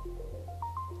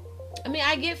 I mean,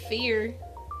 I get fear.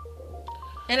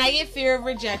 And I get fear of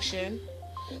rejection.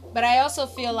 But I also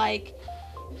feel like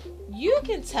you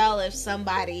can tell if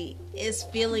somebody is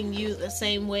feeling you the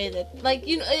same way that, like,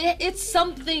 you know, it's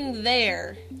something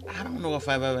there. I don't know if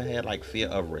I've ever had, like, fear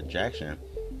of rejection.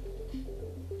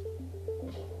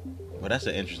 Well, that's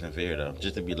an interesting fear, though.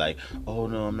 Just to be like, oh,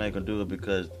 no, I'm not going to do it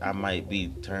because I might be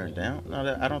turned down.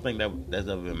 No, I don't think that's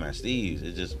ever been my steez.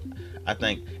 It's just, I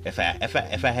think if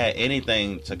I had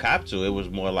anything to cop to, it was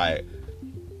more like,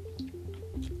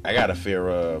 I got a fear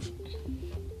of,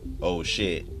 oh,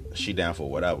 shit, she down for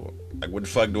whatever. Like, what the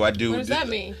fuck do I do? What does that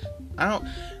mean? I don't.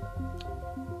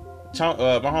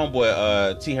 My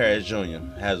homeboy T. Harris Jr.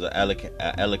 has an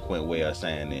eloquent way of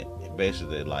saying it.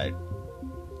 Basically, like,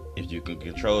 if you can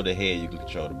control the head, you can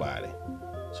control the body.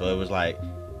 So it was like,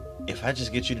 if I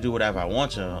just get you to do whatever I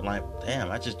want to, I'm like, damn,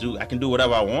 I can do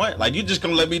whatever I want. Like, you just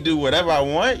gonna let me do whatever I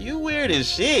want? You weird as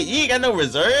shit. You ain't got no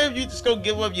reserve. You just gonna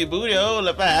give up your booty hole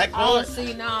if I act for it.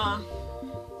 See, nah.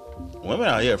 Women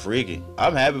out here freaky.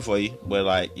 I'm happy for you, but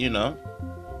like, you know,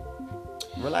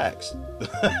 relax.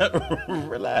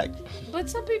 Relax.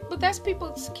 But that's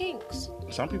people's kinks.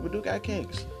 Some people do got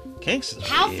kinks. Kinks.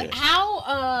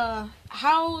 How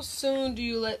soon do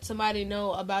you let somebody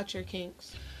know about your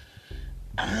kinks?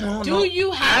 I don't know. Do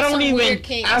you have weird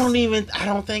kinks? I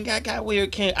don't think I got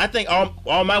weird kinks. I think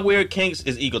all my weird kinks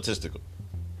is egotistical.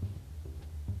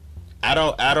 I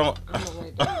don't.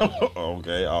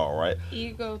 Okay, all right.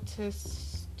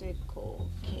 Egotistical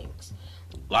kinks.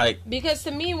 Like, because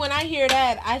to me, when I hear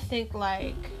that, I think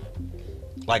like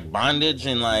bondage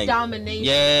and like domination.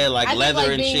 Yeah, like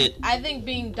leather and shit. I think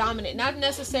being dominant, not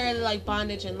necessarily like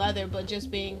bondage and leather, but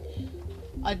just being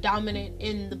a dominant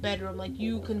in the bedroom. Like,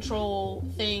 you control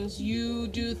things, you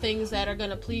do things that are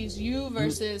gonna please you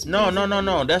versus no.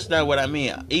 That's not what I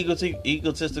mean.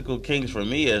 Egotistical kinks for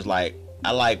me is like,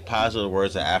 I like positive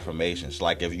words of affirmations.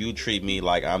 Like, if you treat me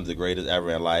like I'm the greatest ever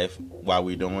in life while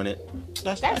we doing it,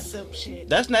 that's simp shit.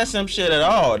 That's not simp shit at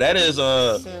all. That is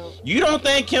you don't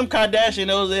think Kim Kardashian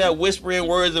knows they are whispering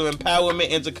words of empowerment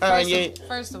into Kanye?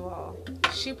 First of all,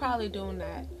 she probably doing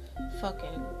that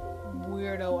fucking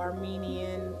weirdo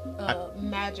Armenian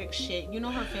magic shit. You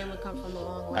know her family come from a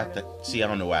long line. I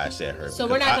don't know why I said her. So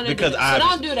we're not gonna do that. So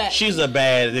don't do that. She's a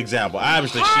bad example.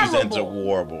 Obviously, she's into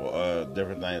horrible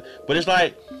different things. But it's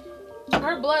like,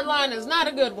 her bloodline is not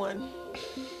a good one.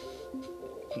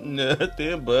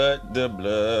 Nothing but the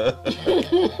blood.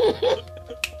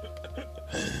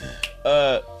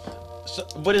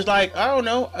 But it's like, I don't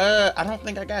know. I don't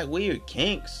think I got weird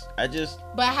kinks.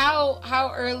 But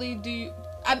how early do you?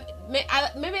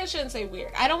 Maybe I shouldn't say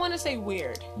weird. I don't want to say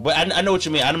weird. But I know what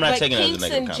you mean. I'm not taking it as a negative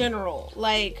comment. Kinks in general,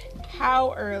 like,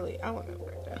 how early? I want to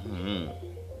break that.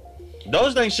 Mm-hmm.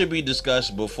 Those things should be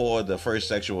discussed before the first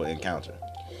sexual encounter.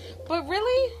 But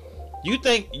really? You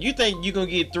think you're gonna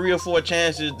get 3 or 4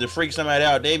 chances to freak somebody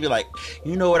out? They be like,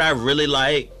 you know what I really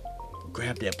like?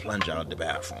 Grab that plunger out the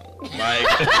bathroom. Like,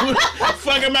 what the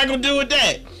fuck am I gonna do with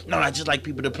that? No, I just like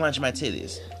people to plunge my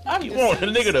titties. You want a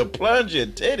nigga to plunge your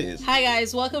titties? Hi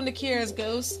guys, welcome to Kiara's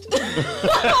Ghost.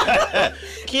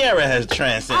 Kiara has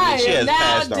transcended. She has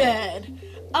passed on. I am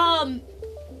now dead.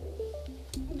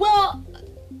 Well,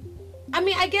 I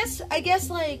mean, I guess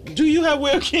like. Do you have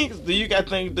weird kinks? Do you got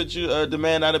things that you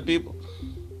demand out of people?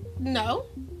 No.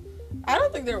 I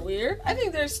don't think they're weird. I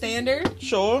think they're standard.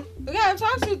 Sure. The guy I'm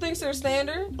talking to thinks they're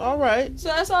standard. All right. So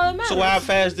that's all that matters.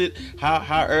 So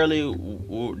how early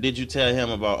did you tell him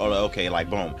about, okay,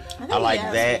 like, boom, I like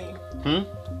that? I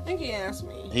think he asked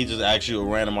me. He just asked you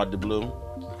random out the blue?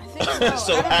 I think so.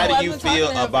 So how do you feel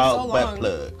about butt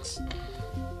plugs?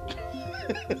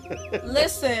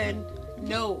 Listen,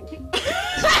 no.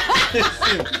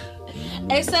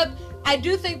 Except, I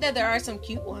do think that there are some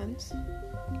cute ones.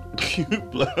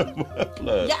 Cute butt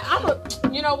plugs. Yeah,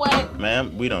 you know what?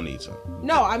 Ma'am, we don't need some.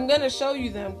 No, I'm going to show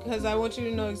you them because I want you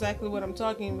to know exactly what I'm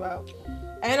talking about.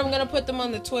 And I'm gonna put them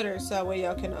on the Twitter so that way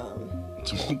y'all can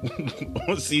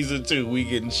On season 2, we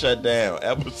getting shut down.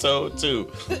 Episode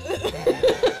 2.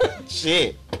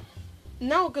 Shit.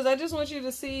 No, because I just want you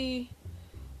to see.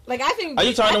 Like, I think. Are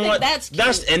you talking about that's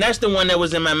cute. That's the one that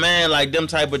was in my mind, like them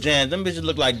type of jams. Them bitches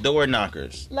look like door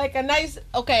knockers. Like a nice.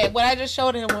 Okay, what I just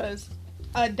showed him was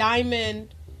a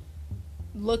diamond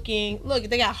looking. Look,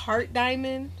 they got heart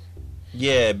diamond.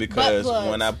 Yeah, because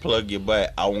when I plug your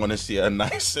butt, I want to see a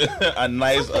nice,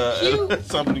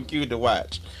 something cute to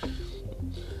watch.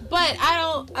 But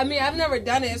I've never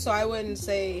done it, so I wouldn't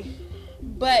say.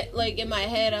 But like in my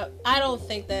head, I don't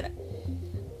think that.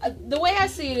 The way I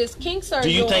see it is, kinks are. Do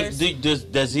you yours. think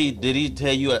did he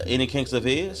tell you any kinks of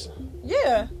his?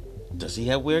 Yeah. Does he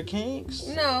have weird kinks?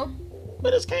 No.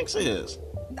 What his kinks is?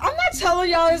 I'm not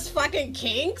telling y'all his fucking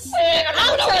kinks.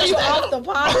 I'll tell you off the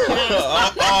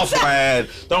podcast. Off, man.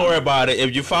 Don't worry about it.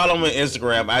 If you follow me on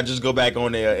Instagram, I just go back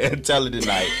on there and tell it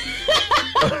tonight.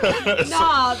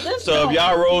 So if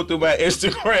y'all roll through my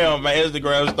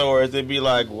Instagram stories, it'd be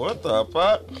like, what the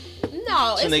fuck?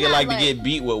 No, this nigga like to get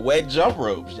beat with wet jump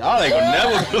ropes. Y'all ain't gonna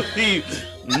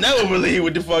never believe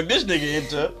what the fuck this nigga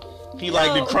into. He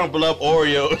like to crumple up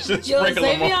Oreos and sprinkle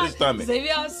them on his stomach.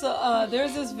 Xavier,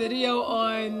 there's this video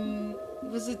on,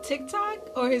 was it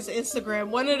TikTok or his Instagram?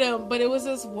 One of them, but it was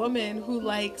this woman who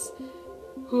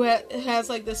has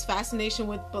like this fascination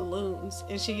with balloons,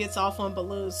 and she gets off on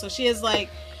balloons. So she is like,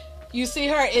 you see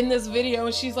her in this video,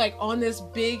 and she's like on this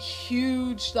big,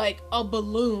 huge, like a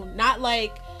balloon, not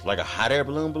like a hot air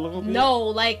balloon. No,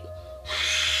 like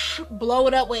blow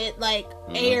it up with like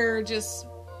air, just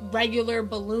regular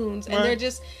balloons, and they're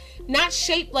just not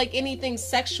shaped like anything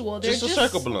sexual. They're just a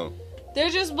circle balloon. They're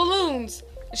just balloons.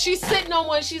 She's sitting on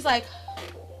one. She's like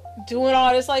doing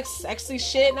all this like sexy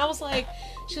shit, and I was like,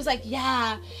 she was like,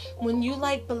 yeah, when you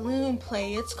like balloon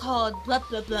play, it's called blah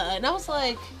blah blah, and I was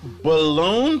like,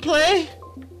 balloon play?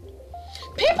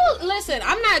 People, listen,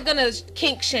 I'm not gonna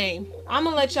kink shame. I'm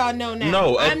gonna let y'all know now.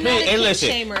 No, I'm not a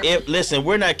kink shamer. Listen,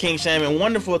 we're not kink shaming.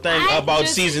 Wonderful thing about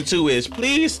season 2 is,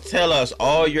 please tell us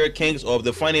all your kinks or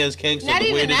the funniest kinks or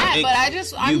the weirdest kinks.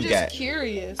 But I'm just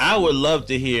curious. I would love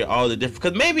to hear all the different,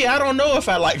 because maybe I don't know if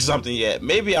I like something yet.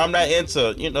 Maybe I'm not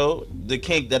into, the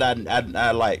kink that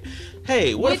I like.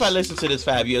 Hey, what if I listen to this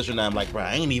 5 years from now? I'm like, bro,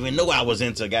 I ain't even know I was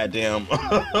into goddamn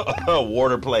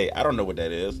water play. I don't know what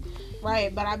that is.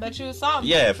 Right, but I bet you it's something.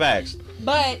 Yeah, facts.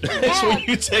 But it's when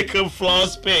you take a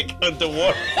floss pick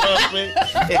underwater.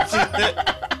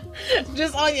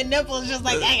 Just on your nipples, just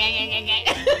like.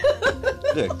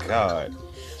 Good God.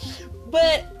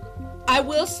 But I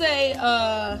will say,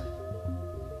 I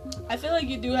feel like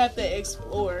you do have to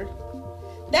explore.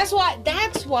 That's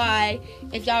why,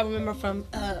 if y'all remember from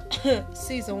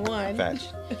season 1. Facts.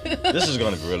 This is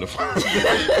going to be really fun.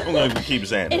 I'm going to keep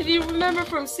saying it. If you remember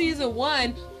from season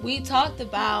 1, we talked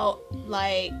about,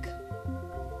 like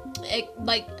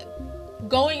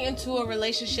going into a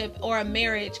relationship or a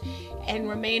marriage and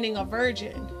remaining a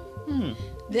virgin.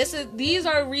 These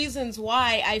are reasons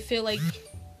why I feel like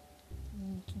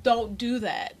don't do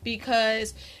that,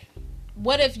 because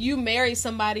what if you marry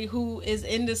somebody who is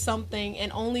into something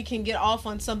and only can get off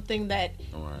on something that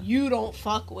you don't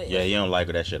fuck with? Yeah, you don't like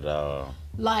that shit at all.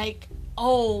 Like,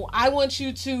 oh, I want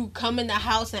you to come in the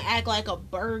house and act like a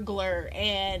burglar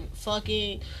and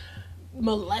fucking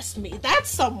molest me. That's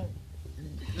some...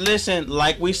 Listen,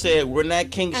 like we said, we're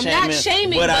not kink shaming. I'm not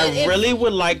shaming, but I really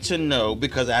would like to know,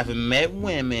 because I've met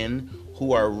women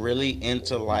who are really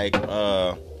into, like,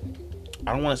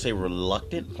 I don't want to say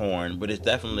reluctant porn, but it's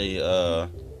definitely, I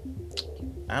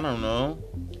don't know,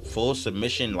 full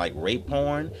submission, like rape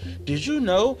porn. Did you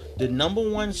know the number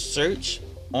one search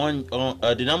on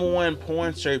the number one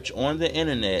porn search on the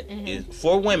internet is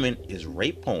for women is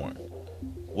rape porn?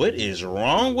 What is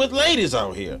wrong with ladies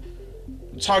out here?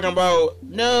 Talking about,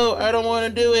 no, I don't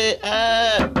want to do it.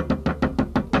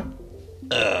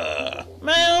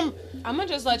 Ma'am. I'm gonna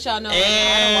just let y'all know. And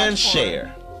I don't watch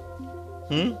share.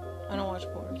 Porn. I don't watch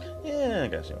porn. Yeah, I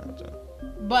got you out there.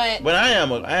 But I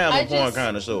am a porn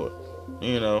connoisseur.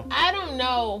 I don't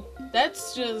know.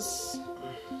 That's just,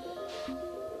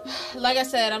 like I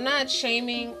said, I'm not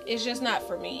shaming. It's just not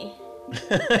for me.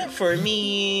 For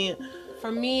me,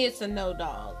 it's a no,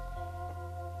 dog.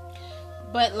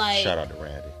 But like, shout out to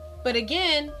Randy. But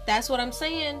again, that's what I'm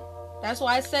saying. That's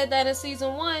why I said that in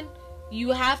season 1.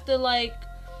 You have to, like,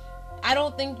 I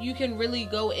don't think you can really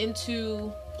go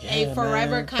into a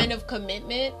forever kind of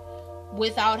commitment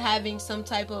without having some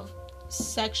type of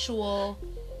sexual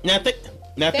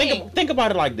think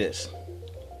about it like this.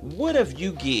 What if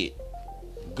you get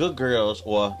good girls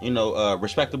or, you know,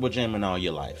 respectable gentlemen all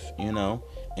your life, you know,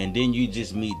 and then you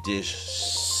just meet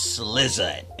this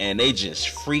lizard and they just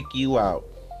freak you out.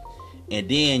 And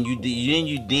then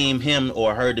you deem him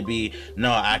or her to be,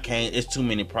 no, I can't, it's too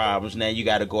many problems. Now you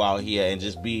got to go out here and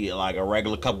just be like a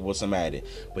regular couple with somebody.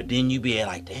 But then you be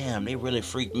like, damn, they really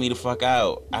freaked me the fuck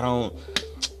out.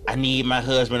 I need my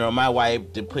husband or my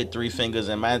wife to put 3 fingers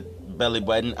in my belly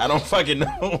button. I don't fucking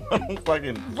know.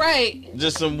 Right.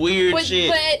 Just some weird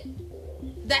shit.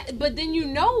 But then you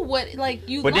know what, like,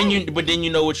 you but like. Then you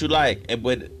know what you like.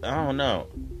 But I don't know.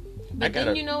 But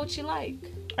then you know what you like.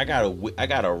 I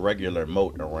got a regular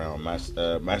moat around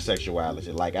my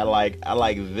sexuality. Like I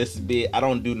like this bit. I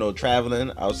don't do no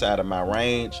traveling outside of my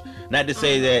range. Not to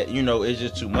say that, you know, it's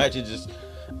just too much. It's just,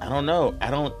 I don't know. I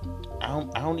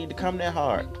don't need to come that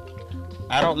hard.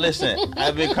 I don't listen.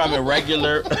 I've been coming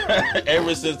regular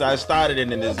ever since I started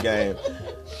in this game.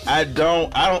 I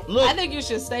don't look. I think you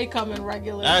should stay coming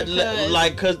regular.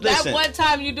 Cause listen, that one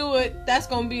time you do it, that's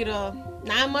gonna be the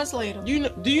 9 months later.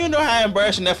 Do you know how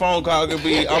embarrassing that phone call could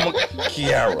be? I'm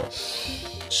Kiara.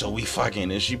 So we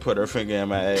fucking, and she put her finger in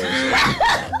my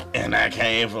ass, and I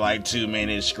came for like 2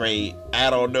 minutes straight. I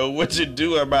don't know what to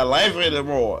do in my life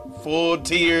anymore. Full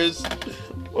tears.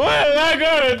 What am I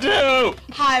gonna do?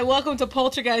 Hi, welcome to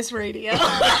Poltergeist Radio.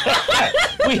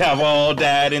 We have all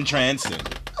died in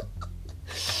transit.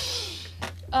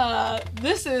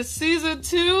 This is season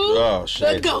 2. Oh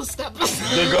shit! The ghost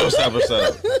episode. The ghost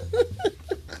episode.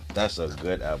 That's a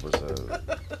good episode.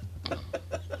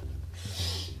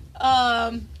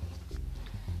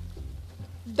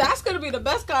 That's gonna be the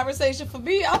best conversation for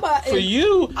me. I'm not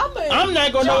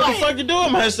gonna know what the fuck to do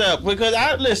with myself because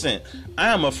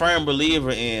I am a firm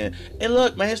believer in. And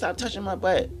look, man, stop touching my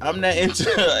butt. I'm not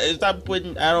into. Stop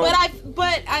putting. I don't.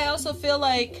 But I also feel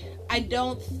like I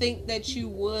don't think that you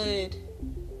would.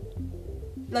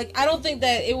 Like, I don't think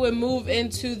that it would move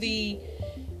into the,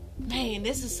 man,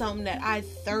 this is something that I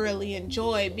thoroughly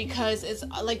enjoy, because it's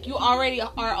like you already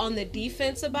are on the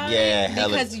defense about it.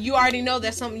 Because you already know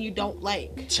that's something you don't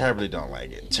like. Terribly don't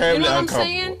like it. Terribly uncomfortable.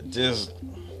 You know what I'm saying? Just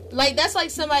like, that's like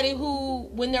somebody who,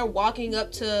 when they're walking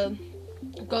up to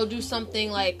go do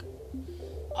something like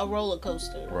a roller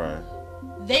coaster. Right.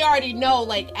 They already know,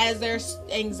 like, as their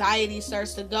anxiety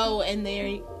starts to go, and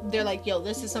they're like, yo,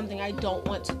 this is something I don't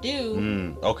want to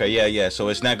do. Okay, yeah. So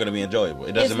it's not going to be enjoyable.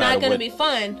 It doesn't matter. It's not going to be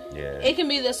fun. Yeah. It can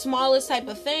be the smallest type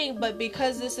of thing, but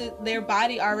because this is their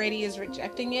body already is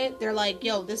rejecting it, they're like,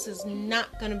 yo, this is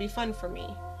not going to be fun for me.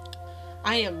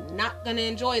 I am not going to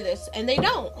enjoy this. And they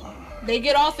don't. They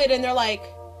get off it, and they're like,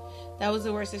 that was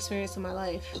the worst experience of my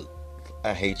life.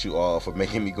 I hate you all for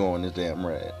making me go on this damn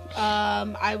rant.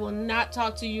 I will not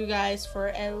talk to you guys for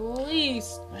at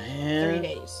least 3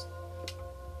 days.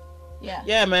 Yeah.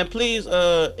 Yeah, man. Please,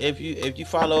 if you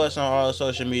follow us on all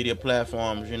social media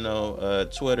platforms, you know,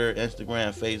 Twitter,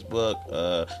 Instagram, Facebook.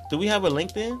 Do we have a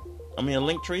LinkedIn? I mean, a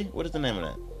link tree. What is the name of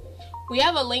that? We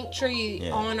have a link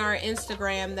tree on our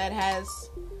Instagram that has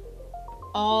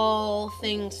all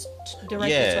things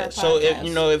directed to our podcast.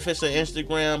 So if it's an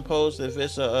Instagram post, if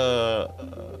it's a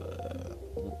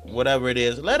whatever it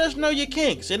is, let us know your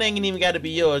kinks. It ain't even got to be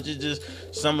yours. It's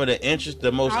just some of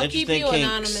the most I'll interesting keep you kinks.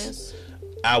 Anonymous.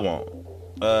 I won't.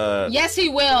 Yes, he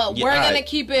will. We're gonna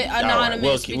keep it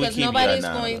anonymous because nobody's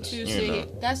going to see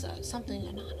it. That's something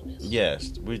anonymous.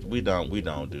 Yes, we don't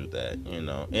do that, you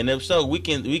know. And if so, we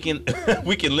can we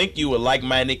can link you with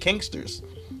like-minded kinksters,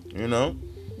 you know.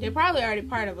 They're probably already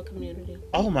part of a community.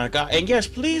 Oh my God. And yes,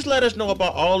 please let us know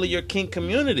about all of your kink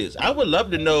communities. I would love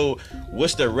to know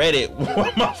what's the Reddit.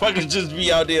 What motherfuckers just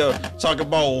be out there talking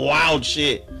about wild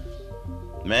shit.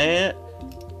 Man,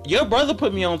 your brother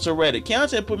put me onto Reddit.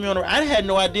 Keontae put me on I had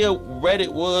no idea Reddit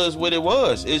was what it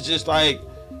was. It's just like,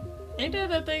 ain't that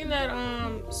the thing that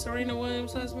Serena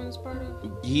Williams' husband is part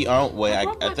of? He owned.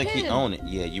 Well, I think he owned it.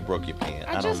 Yeah, you broke your pen.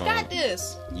 I just got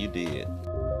this. You did.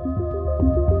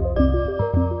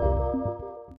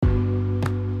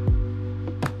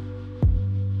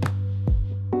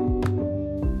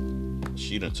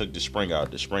 She done took the spring out.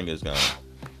 The spring is gone.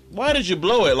 Why did you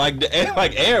blow it? Like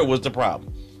air was the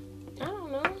problem. I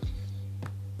don't know.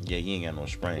 Yeah, you ain't got no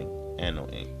spring and no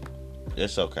ink.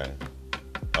 It's okay.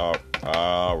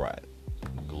 All right.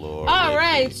 Glory. All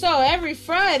right. So every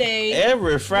Friday.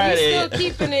 We still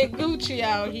keeping it Gucci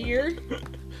out here.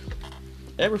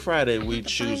 Every Friday we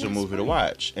choose a movie to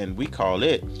watch, and we call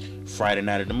it Friday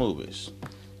Night at the Movies.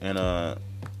 And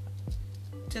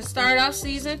to start off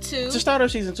season 2.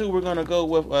 We're gonna go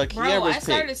with Kiara's pick. I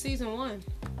started season 1.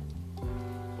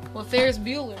 Well, Ferris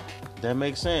Bueller. That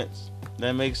makes sense.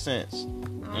 That makes sense.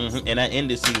 And I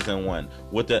ended season 1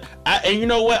 with and you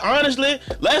know what? Honestly,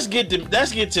 let's get to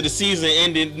the season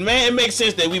ending. Man, it makes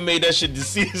sense that we made that shit the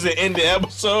season ending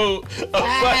episode.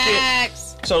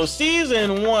 So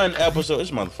season 1 episode.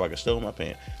 This motherfucker stole my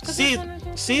pen.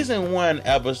 Season 1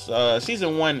 episode.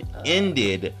 Season 1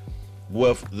 ended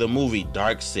with the movie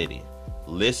Dark City.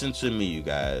 Listen to me, you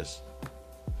guys.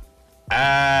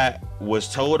 I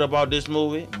was told about this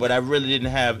movie, but I really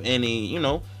didn't have any,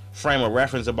 frame of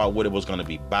reference about what it was going to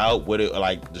be about,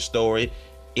 the story.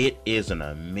 It is an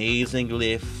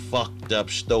amazingly fucked up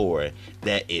story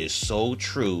that is so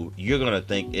true, you're going to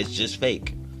think it's just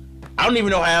fake. I don't even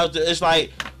know how it's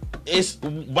like,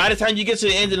 by the time you get to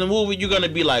the end of the movie, you're going to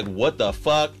be like, what the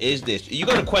fuck is this? You're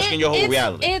going to question your whole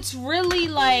reality. It's really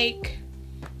like,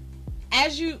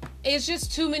 it's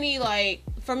just too many, like,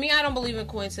 for me, I don't believe in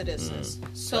coincidences.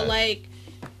 So, like,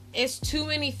 it's too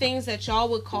many things that y'all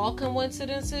would call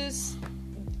coincidences.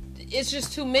 It's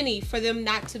just too many for them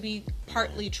not to be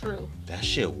partly true. That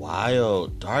shit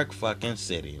wild. Dark fucking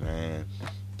city, man.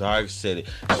 Dark City.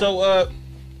 So,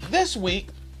 this week,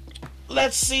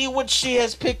 let's see what she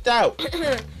has picked out.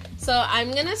 So,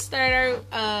 I'm going to start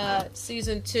our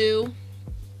season 2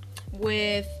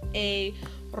 with a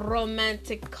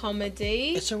romantic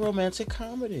comedy. It's a romantic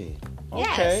comedy.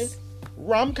 Yes. Okay.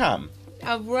 Rom-com.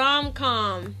 A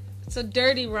rom-com. It's a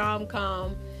dirty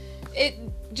rom-com. I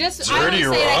don't say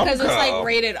that because it's like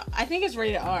rated. I think it's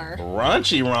rated R.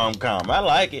 Raunchy rom-com. I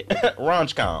like it.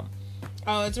 Raunch-com.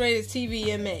 Oh, it's rated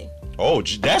TVMA. Oh,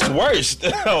 that's worse.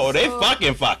 Oh, they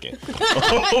fucking.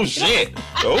 Oh, shit.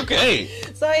 Okay.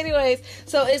 So, anyways,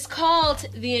 it's called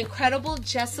The Incredible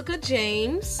Jessica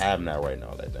James. I have not writing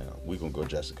all that down. We're going to go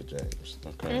Jessica James.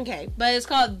 Okay. But it's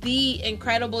called The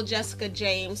Incredible Jessica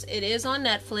James. It is on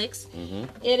Netflix.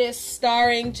 It is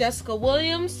starring Jessica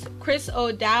Williams, Chris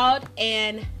O'Dowd,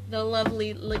 and the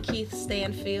lovely Lakeith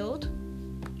Stanfield.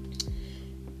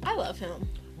 I love him.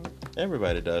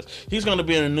 Everybody does. He's going to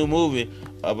be in a new movie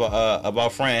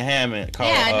about Fran Hammond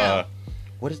called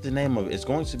what is the name of it? It's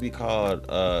going to be called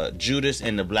Judas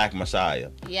and the Black Messiah.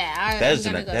 Yeah,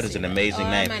 that is an amazing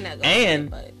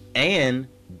name. And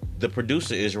the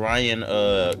producer is Ryan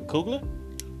Coogler.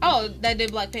 Oh, that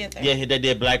did Black Panther. Yeah, that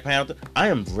did Black Panther. I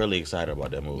am really excited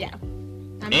about that movie. Yeah.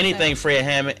 Anything Fred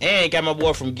Hammond, and got my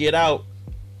boy from Get Out,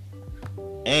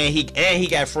 and he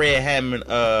got Fred Hammond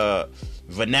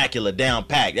vernacular down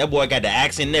packed. That boy got the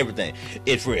accent and everything.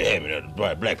 It's Fred Hammond at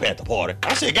the Black Panther party.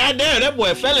 I said, God damn, that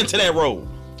boy fell into that role.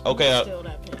 Okay,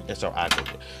 that's all right.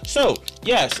 So,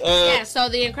 yes. So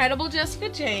The Incredible Jessica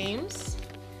James.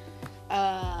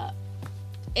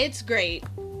 It's great.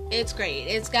 It's great.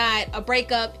 It's got a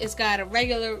breakup. It's got a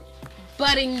regular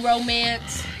budding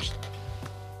romance.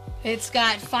 It's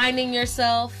got finding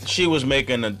yourself. She was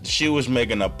making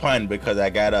a pun because I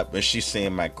got up and she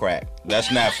seen my crack. That's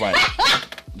not funny.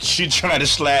 She tried to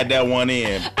slide that one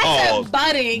in. I said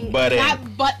budding,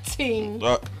 not butting.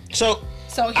 So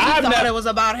he thought it was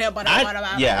about him, but it wasn't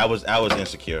about him. Yeah, I was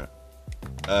insecure.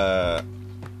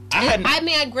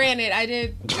 Granted, I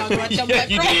did talk about your butt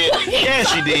crack. Yeah,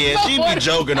 she did. She be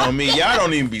joking on me. Y'all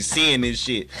don't even be seeing this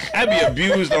shit. I be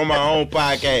abused on my own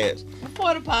podcast.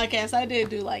 Before the podcast, I did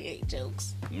do like 8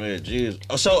 jokes. Man, jeez.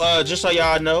 So, just so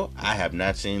y'all know, I have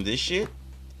not seen this shit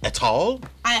at all.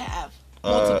 I have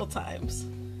multiple times.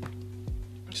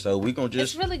 So we gonna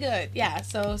just. It's really good. Yeah.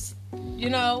 So,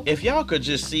 if y'all could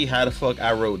just see how the fuck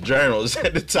I wrote journals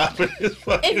at the top of this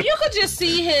fucking. If you could just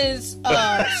see his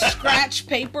scratch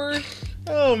paper.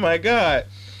 Oh my God!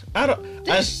 What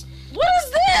is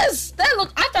this?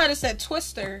 I thought it said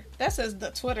Twister. That says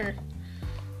the Twitter.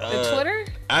 The Twitter?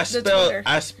 I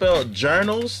spelled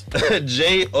journals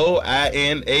Joinals.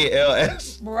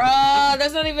 Bruh,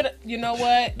 that's not even. You know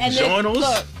what? And journals.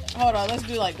 Look, hold on. Let's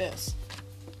do like this.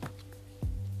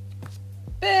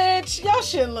 Bitch, y'all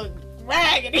shit look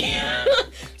raggedy.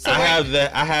 I have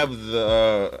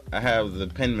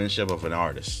the penmanship of an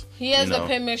artist. He has the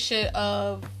penmanship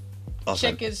of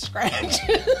chicken scratch.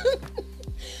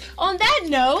 On that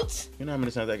note, you know how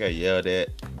many times I got yelled at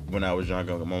when I was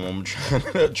younger? My mom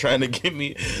trying to get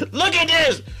me. Look at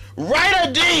this. Write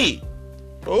a D.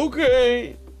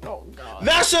 Okay. Oh God.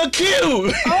 That's a Q.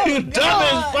 Oh, you dumb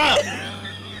as fuck.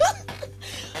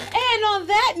 And on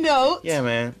that note. Yeah,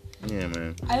 man.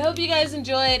 I hope you guys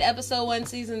enjoyed episode 1,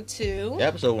 season 2.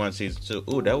 Episode 1, season 2.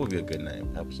 Ooh, that would be a good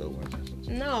name. Episode 1, season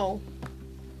 2. No.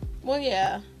 Well,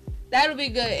 yeah. That'll be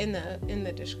good in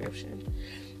the description.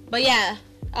 But yeah.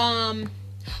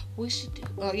 We should do.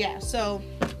 Oh yeah. So,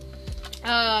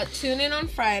 tune in on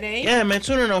Friday. Yeah, man.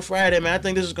 Tune in on Friday, man. I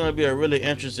think this is gonna be a really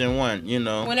interesting one.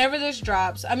 Whenever this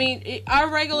drops. I mean, our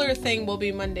regular thing will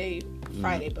be Monday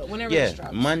Friday, but whenever this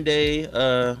drops. Monday.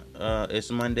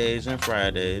 It's Mondays and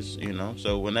Fridays. You know,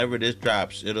 so whenever this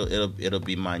drops, it'll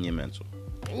be monumental.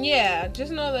 Yeah,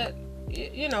 just know that.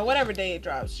 You know, whatever day it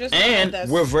drops. Just and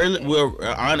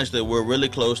we're honestly really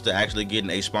close to actually getting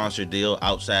a sponsored deal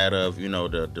outside of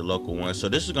the local ones. So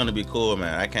this is going to be cool,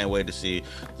 man. I can't wait to see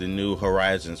the new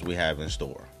horizons we have in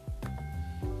store. I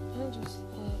just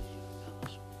love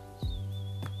embellishments.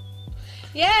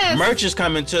 Yes. Merch is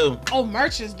coming too. Oh,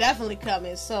 merch is definitely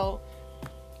coming. So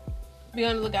be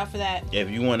on the lookout for that. If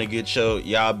you want to get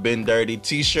y'all been dirty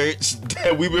t-shirts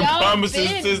that we've been promising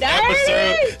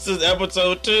since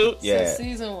episode 2. Yeah. Since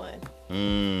season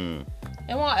 1.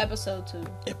 It won't episode 2.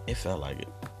 It felt like it.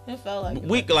 It felt like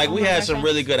it. We had some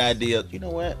really good ideas. You know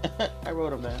what? I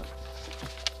wrote them down.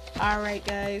 All right,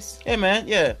 guys. Hey, man.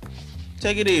 Yeah.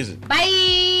 Take it easy.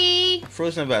 Bye.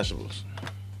 Fruits and vegetables.